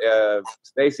 but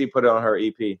Stacey put it on her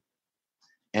EP.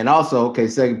 And also,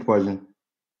 second question.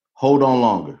 Hold On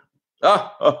Longer.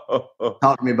 Talk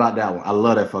to me about that one. I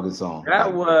love that fucking song.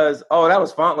 That was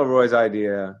Fauntleroy's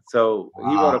idea. So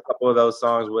he wrote a couple of those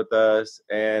songs with us,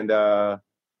 and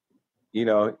you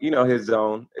know his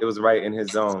zone. It was right in his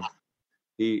zone.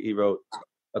 He wrote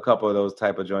a couple of those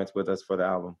type of joints with us for the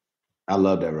album. I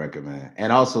love that record, man.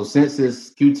 And also, since it's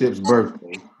Q-Tip's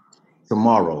birthday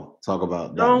tomorrow, talk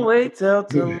about that. Don't wait till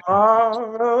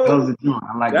tomorrow. That was a joint.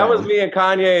 I like that. That was one. me and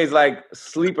Kanye's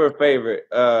sleeper favorite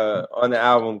on the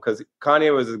album, because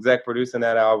Kanye was exec producing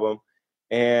that album,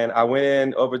 and I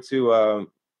went over to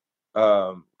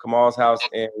Kamal's house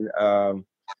in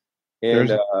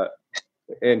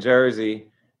Jersey,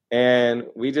 and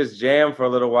we just jammed for a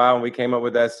little while, and we came up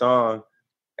with that song.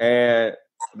 And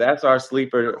that's our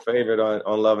sleeper favorite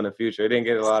on Love in the Future. It didn't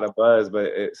get a lot of buzz,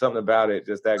 but something about it,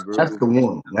 just that groove. That's the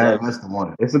one. That's the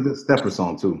one. It's a good stepper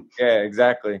song too. Yeah,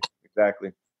 exactly.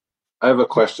 I have a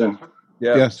question.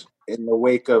 Yeah. Yes. In the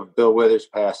wake of Bill Withers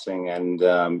passing and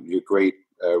your great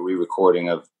re-recording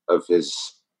of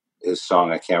his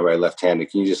song, I Can't Write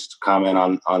Left-Handed, can you just comment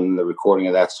on the recording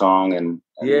of that song? And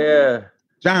yeah.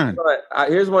 John.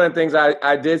 Here's one of the things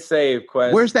I did save,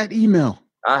 Quest. Where's that email?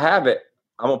 I have it.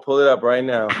 I'm going to pull it up right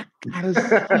now. Gotta see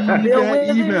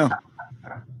that email.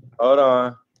 Hold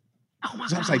on. Oh my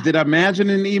God. I was like, did I imagine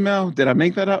an email? Did I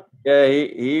make that up? Yeah,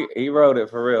 he wrote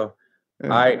it for real.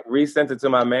 Yeah. I resent it to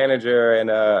my manager, and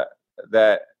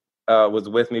that was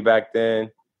with me back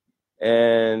then.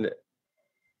 And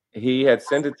he had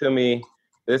sent it to me.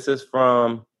 This is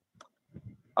from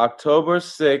October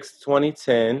 6th,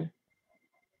 2010.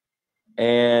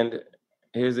 And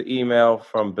here's an email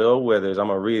from Bill Withers. I'm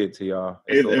going to read it to y'all.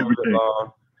 It's a little bit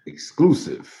long.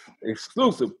 Exclusive.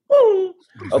 Boom.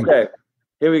 Okay,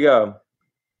 here we go.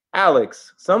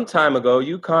 Alex, some time ago,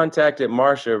 you contacted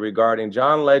Marsha regarding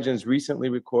John Legend's recently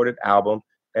recorded album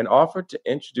and offered to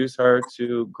introduce her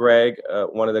to Greg,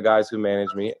 one of the guys who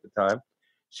managed me at the time.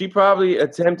 She probably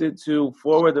attempted to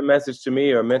forward the message to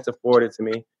me or meant to forward it to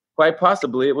me. Quite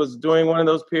possibly, it was during one of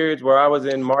those periods where I was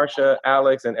in Marsha,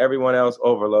 Alex, and everyone else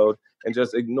overload and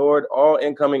just ignored all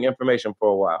incoming information for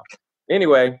a while.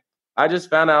 Anyway, I just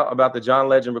found out about the John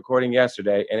Legend recording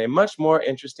yesterday in a much more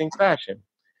interesting fashion.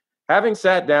 Having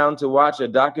sat down to watch a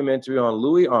documentary on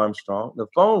Louis Armstrong, the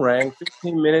phone rang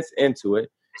 15 minutes into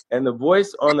it, and the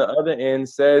voice on the other end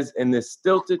says in this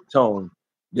stilted tone,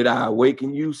 "Did I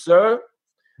awaken you, sir?"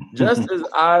 Just as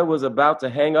I was about to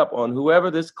hang up on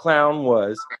whoever this clown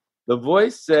was, the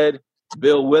voice said,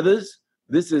 "Bill Withers,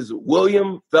 this is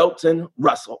William Felton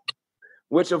Russell,"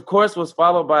 which of course was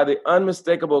followed by the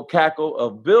unmistakable cackle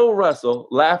of Bill Russell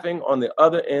laughing on the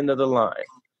other end of the line.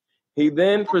 He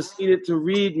then proceeded to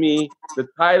read me the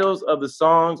titles of the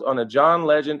songs on a John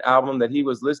Legend album that he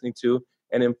was listening to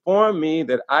and informed me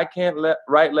that I Can't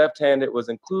Write Left-Handed was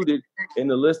included in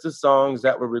the list of songs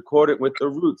that were recorded with the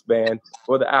Roots Band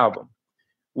for the album.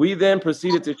 We then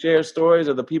proceeded to share stories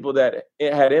of the people that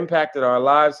had impacted our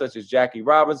lives, such as Jackie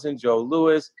Robinson, Joe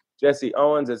Louis, Jesse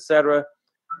Owens, etc.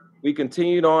 We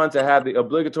continued on to have the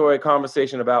obligatory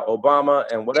conversation about Obama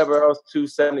and whatever else 2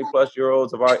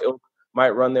 70-plus-year-olds of our ilk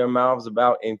might run their mouths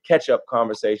about in catch-up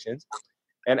conversations.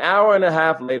 An hour and a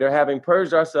half later, having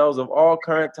purged ourselves of all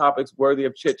current topics worthy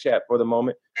of chit-chat for the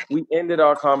moment, we ended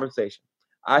our conversation.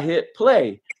 I hit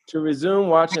play to resume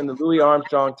watching the Louis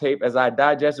Armstrong tape as I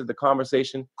digested the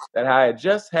conversation that I had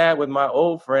just had with my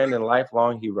old friend and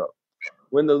lifelong hero.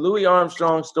 When the Louis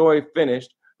Armstrong story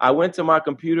finished, I went to my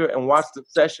computer and watched the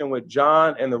session with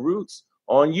John and the Roots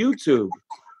on YouTube.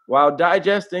 While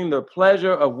digesting the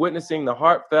pleasure of witnessing the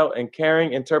heartfelt and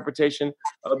caring interpretation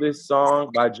of this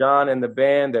song by John and the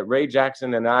band that Ray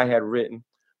Jackson and I had written,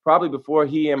 probably before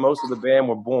he and most of the band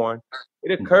were born,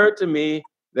 it occurred to me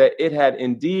that it had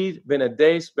indeed been a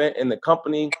day spent in the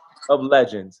company of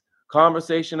legends.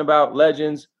 Conversation about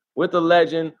legends with a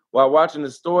legend while watching the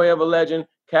story of a legend,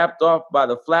 capped off by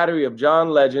the flattery of John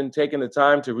Legend taking the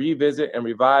time to revisit and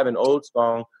revive an old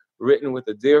song written with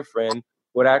a dear friend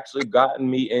who had actually gotten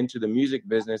me into the music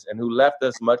business and who left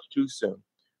us much too soon.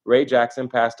 Ray Jackson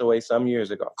passed away some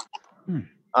years ago.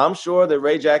 I'm sure that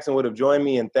Ray Jackson would have joined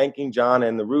me in thanking John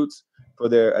and the Roots for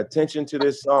their attention to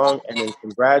this song and in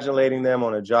congratulating them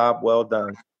on a job well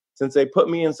done. Since they put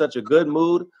me in such a good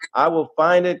mood, I will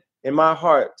find it in my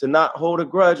heart to not hold a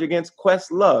grudge against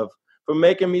Questlove for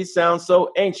making me sound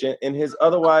so ancient in his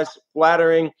otherwise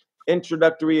flattering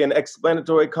introductory and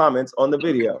explanatory comments on the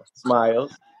video.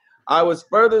 Smiles. I was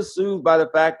further soothed by the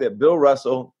fact that Bill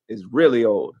Russell is really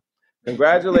old.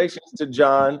 Congratulations to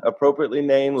John, appropriately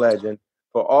named Legend,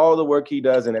 for all the work he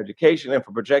does in education and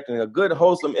for projecting a good,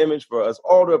 wholesome image for us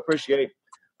all to appreciate.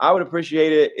 I would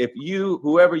appreciate it if you,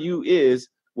 whoever you is,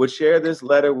 would share this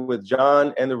letter with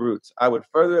John and the Roots. I would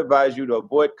further advise you to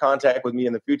avoid contact with me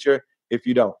in the future if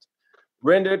you don't.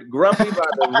 Rendered grumpy by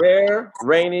the rare,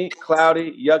 rainy,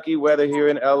 cloudy, yucky weather here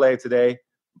in LA today,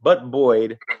 but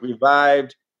buoyed,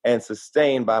 revived, and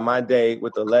sustained by my day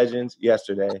with the legends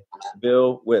yesterday.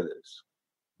 Bill Withers.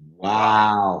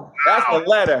 Wow. That's a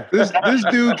letter. This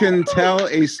dude can tell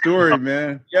a story,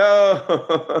 man.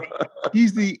 Yo.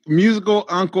 He's the musical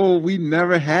uncle we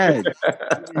never had.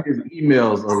 His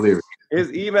emails are lyrics. His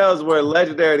emails were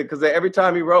legendary because every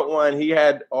time he wrote one, he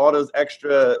had all those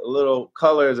extra little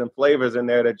colors and flavors in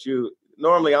there that you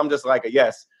normally I'm just like a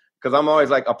yes because I'm always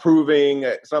like approving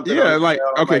something. Yeah, like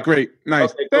okay, like, great,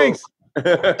 nice, okay, thanks.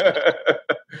 Cool.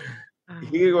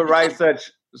 He would write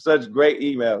such great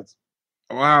emails.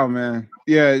 Wow, man.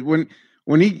 Yeah, when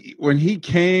he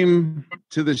came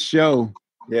to the show,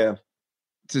 yeah,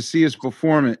 to see us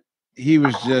perform it, he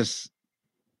was just.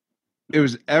 It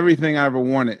was everything I ever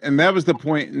wanted. And that was the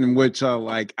point in which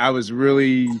I was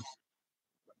really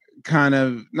kind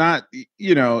of not,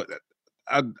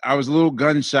 I was a little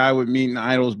gun shy with meeting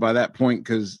idols by that point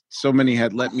because so many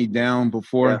had let me down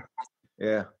before.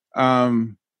 Yeah.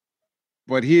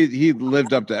 But he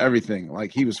lived up to everything.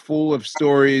 Like he was full of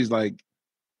stories, like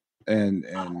and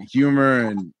humor,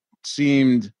 and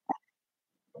seemed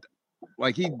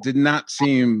like he did not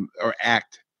seem or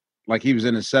act like he was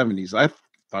in his 70s. I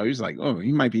thought he was like, oh,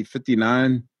 he might be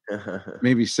 59,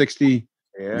 maybe 60,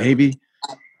 maybe.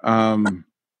 Yeah,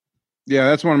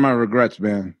 that's one of my regrets,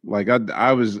 man. Like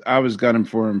I was gunning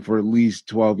for him for at least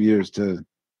 12 years to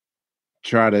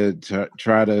try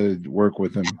to work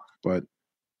with him. But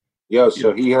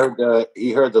so he heard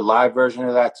the live version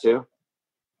of that too.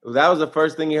 That was the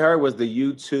first thing he heard was the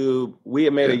YouTube. We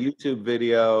had made a YouTube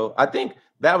video. I think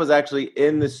that was actually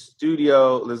in the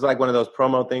studio. There's like one of those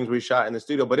promo things we shot in the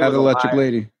studio, but it was Electric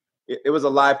Lady. It was a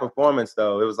live performance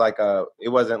though. It was like it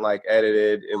wasn't like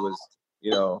edited. It was,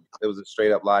 it was a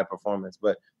straight up live performance,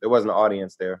 but there wasn't an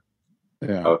audience there.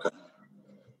 Yeah. Okay.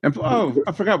 And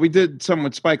I forgot we did something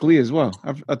with Spike Lee as well.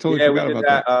 I totally forgot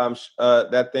about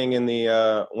that. That thing in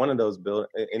the one of those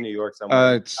buildings in New York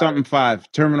somewhere. Something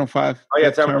 5, Terminal 5. Oh yeah,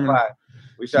 Terminal 5.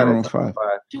 We shot Terminal it 5.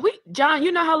 John,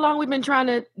 you know how long we've been trying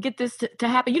to get this to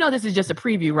happen? This is just a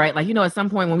preview, right? Like, at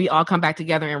some point when we all come back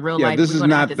together in real life, this we're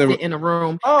going to have to sit in a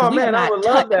room. Oh, man, I would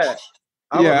love that.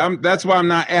 That's why I'm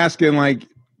not asking, like,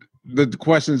 the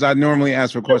questions I normally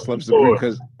ask for Questlove Supreme,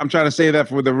 because I'm trying to save that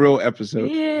for the real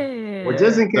episode. Yeah. Well,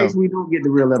 just in case we don't get the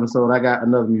real episode, I got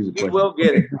another music question. We will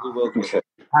get it.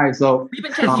 All right, so I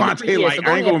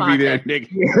ain't going to be there,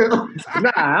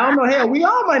 nigga. I don't know. Hell, we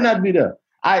all might not be there.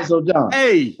 All right, so John.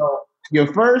 Hey.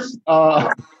 Your first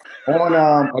on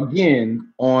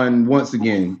Once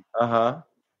Again.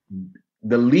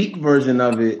 The leak version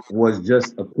of it was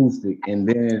just acoustic, and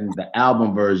then the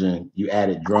album version you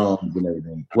added drums and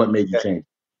everything. What made you change?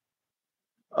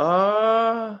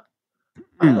 I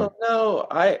don't know.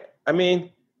 I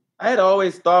mean, I had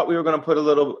always thought we were going to put a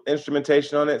little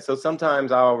instrumentation on it. So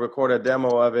sometimes I'll record a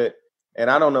demo of it, and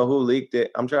I don't know who leaked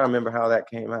it. I'm trying to remember how that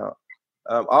came out.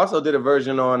 Also did a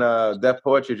version on Def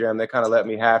Poetry Jam. They kind of let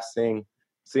me half sing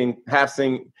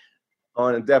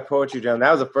on Def Poetry Jam.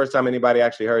 That was the first time anybody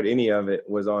actually heard any of it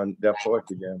was on Def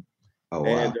Poetry Jam. Oh, wow.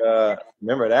 And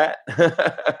remember that?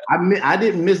 I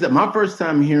didn't miss that. My first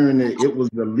time hearing it, it was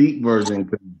the leak version.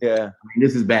 Yeah. I mean,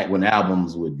 this is back when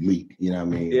albums would leak, you know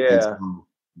what I mean? Yeah. So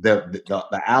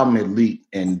the album had leaked,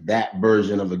 and that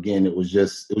version of Again, it was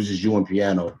just you and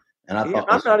piano. And I thought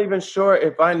I'm not even sure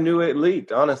if I knew it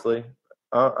leaked, honestly.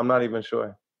 I'm not even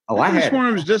sure. Oh, I just sworn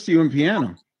it was just you and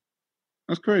piano.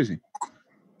 That's crazy.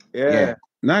 Yeah.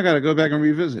 Now I got to go back and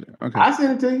revisit it. Okay. I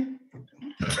sent it to you.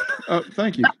 Oh,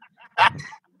 thank you.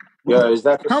 Yeah, is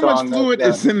that the How song much fluid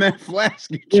is in that flask?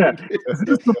 Yeah, it's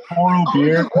just a Poro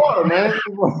beer. Water, man.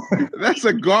 That's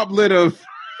a goblet of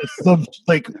Some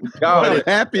like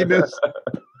happiness.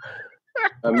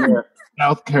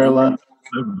 South Carolina,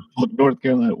 North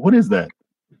Carolina. What is that?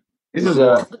 This is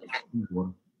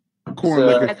corn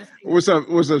liquor. What's up?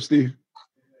 What's up, Steve?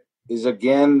 Is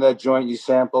Again the joint you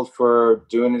sampled for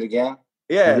Doing It Again?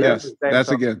 Yeah. Yes, that's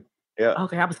song. Again. Yeah.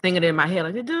 Okay, I was singing it in my head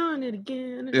like they're doing it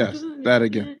again. Yes, that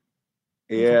again.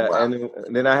 Yeah, and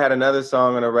then I had another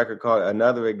song on a record called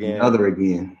Another Again. Another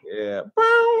Again. Yeah.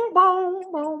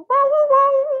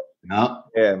 Yep.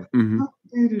 Yeah.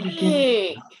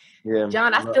 Hey, Yeah.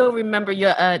 John, I still remember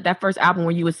your that first album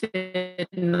when you were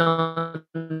sitting on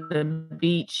the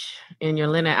beach in your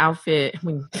linen outfit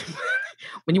when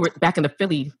when you were back in the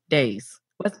Philly days.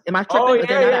 Am I tripping? Oh, Was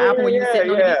there not an album when you were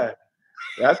sitting on the beach?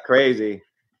 That's crazy.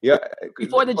 Yeah.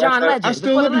 Before the John Legend. I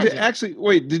still listen to actually.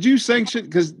 Wait, did you sanction?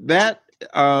 Because that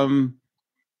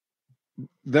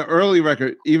the early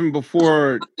record, even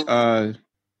before your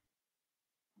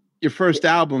first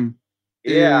album,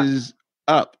 is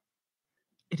up.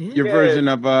 It is your version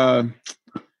of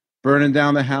Burning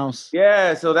Down the House.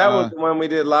 Yeah, so that was the one we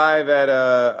did live at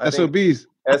SOBs.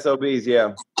 SOBs,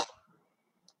 yeah.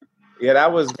 Yeah,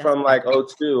 that was from like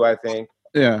 02, I think.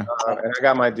 Yeah. And I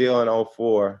got my deal in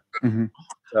 04. Mm-hmm.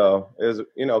 So it was,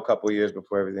 a couple of years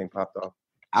before everything popped off.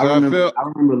 I remember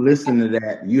listening to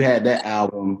that. You had that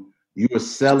album. You were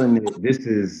selling it. This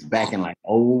is back in like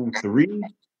 03.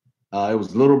 It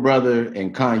was Little Brother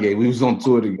and Kanye. We was on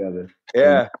tour together.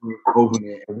 Yeah.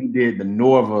 And we did the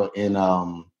Norva in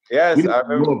Yes, I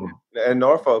remember. In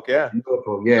Norfolk, yeah.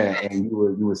 Norfolk, yeah. And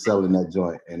you were selling that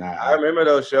joint. And I remember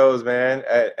those shows, man.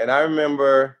 And I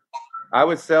remember I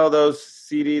would sell those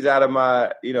CDs out of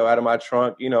my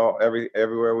trunk,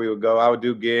 everywhere we would go. I would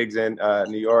do gigs in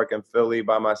New York and Philly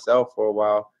by myself for a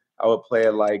while. I would play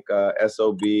at like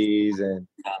SOBs and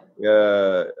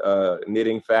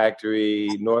Knitting Factory,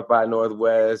 North by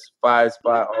Northwest, Five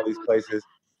Spot, all these places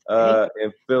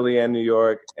in Philly and New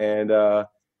York, and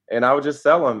I would just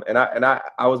sell them. And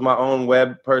I was my own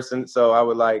web person, so I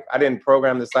didn't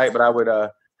program the site, but I would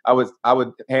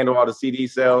handle all the CD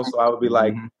sales. So I would be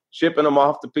like shipping them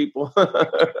off to people.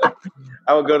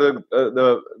 I would go to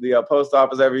the post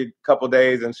office every couple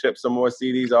days and ship some more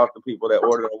CDs off to people that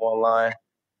ordered them online.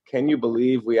 Can you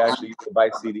believe we actually used to buy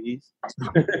CDs?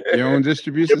 Your own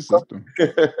distribution system.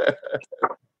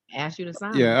 Ask you to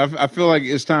sign. Yeah, I feel like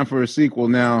it's time for a sequel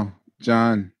now,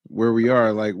 John, where we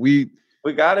are. Like we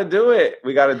got to do it.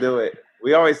 We got to do it.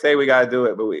 We always say we got to do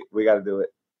it, but we got to do it.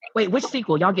 Wait, which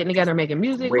sequel? Y'all getting together making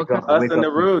music? Us and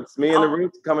the Roots. Me and the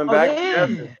Roots coming back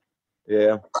together.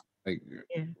 Yeah. Like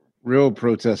real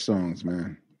protest songs,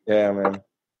 man. Yeah, man.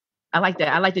 I like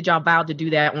that. I like that y'all vowed to do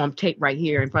that on tape right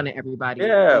here in front of everybody.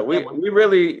 Yeah, we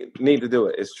really need to do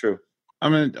it. It's true. I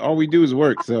mean, all we do is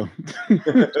work, so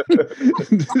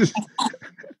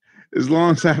as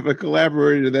long as I have a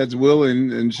collaborator that's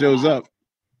willing and shows up.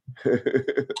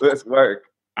 Let's work.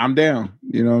 I'm down.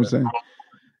 You know what I'm saying?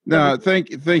 No,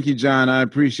 thank you, John. I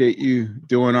appreciate you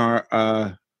doing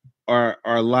our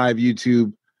live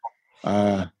YouTube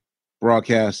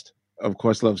broadcast of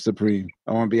Questlove Supreme.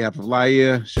 On behalf of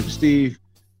Laia, Sugar Steve,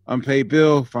 Unpaid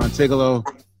Bill, Fontigolo,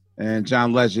 and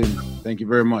John Legend, thank you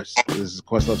very much. This is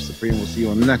Questlove Supreme. We'll see you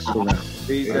on the next go round.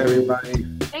 Peace, everybody.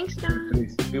 Thanks, John.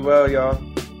 Peace. Be well, y'all.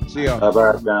 See y'all.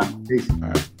 Bye-bye, John. Peace. All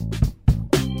right.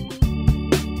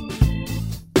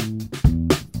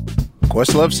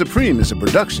 Questlove Supreme is a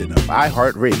production of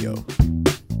iHeartRadio.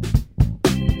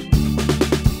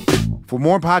 For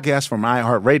more podcasts from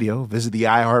iHeartRadio, visit the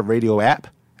iHeartRadio app,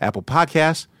 Apple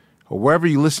Podcasts, or wherever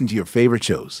you listen to your favorite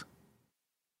shows.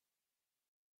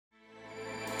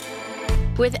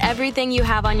 With everything you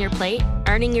have on your plate,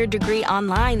 earning your degree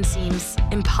online seems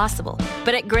impossible.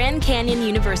 But at Grand Canyon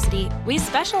University, we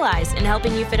specialize in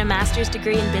helping you fit a master's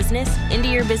degree in business into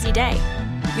your busy day.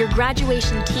 Your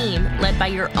graduation team, led by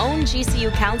your own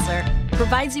GCU counselor,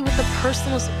 provides you with the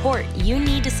personal support you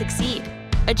need to succeed.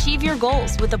 Achieve your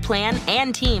goals with a plan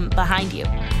and team behind you.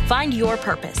 Find your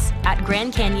purpose at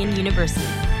Grand Canyon University.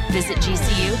 Visit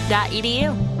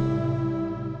gcu.edu.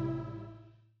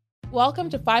 Welcome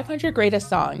to 500 Greatest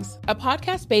Songs, a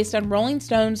podcast based on Rolling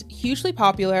Stone's hugely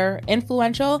popular,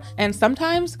 influential, and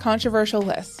sometimes controversial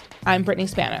list. I'm Brittany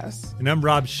Spanos. And I'm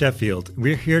Rob Sheffield.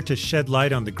 We're here to shed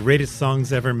light on the greatest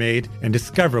songs ever made and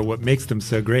discover what makes them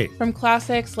so great. From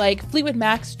classics like Fleetwood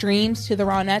Mac's Dreams to the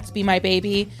Ronettes' Be My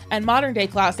Baby, and modern-day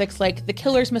classics like The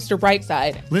Killers' Mr.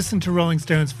 Brightside. Listen to Rolling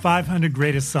Stone's 500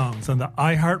 Greatest Songs on the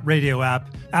iHeartRadio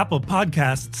app, Apple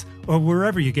Podcasts, or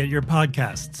wherever you get your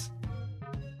podcasts.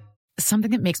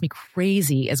 Something that makes me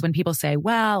crazy is when people say,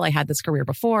 well, I had this career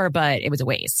before, but it was a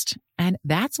waste. And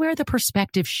that's where the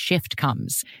perspective shift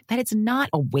comes, that it's not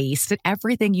a waste, that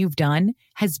everything you've done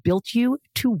has built you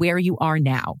to where you are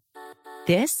now.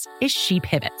 This is She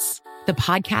Pivots, the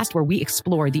podcast where we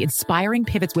explore the inspiring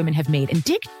pivots women have made and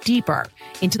dig deeper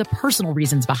into the personal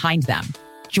reasons behind them.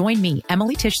 Join me,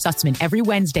 Emily Tish Sussman, every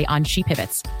Wednesday on She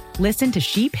Pivots. Listen to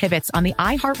She Pivots on the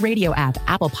iHeartRadio app,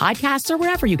 Apple Podcasts, or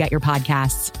wherever you get your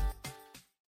podcasts.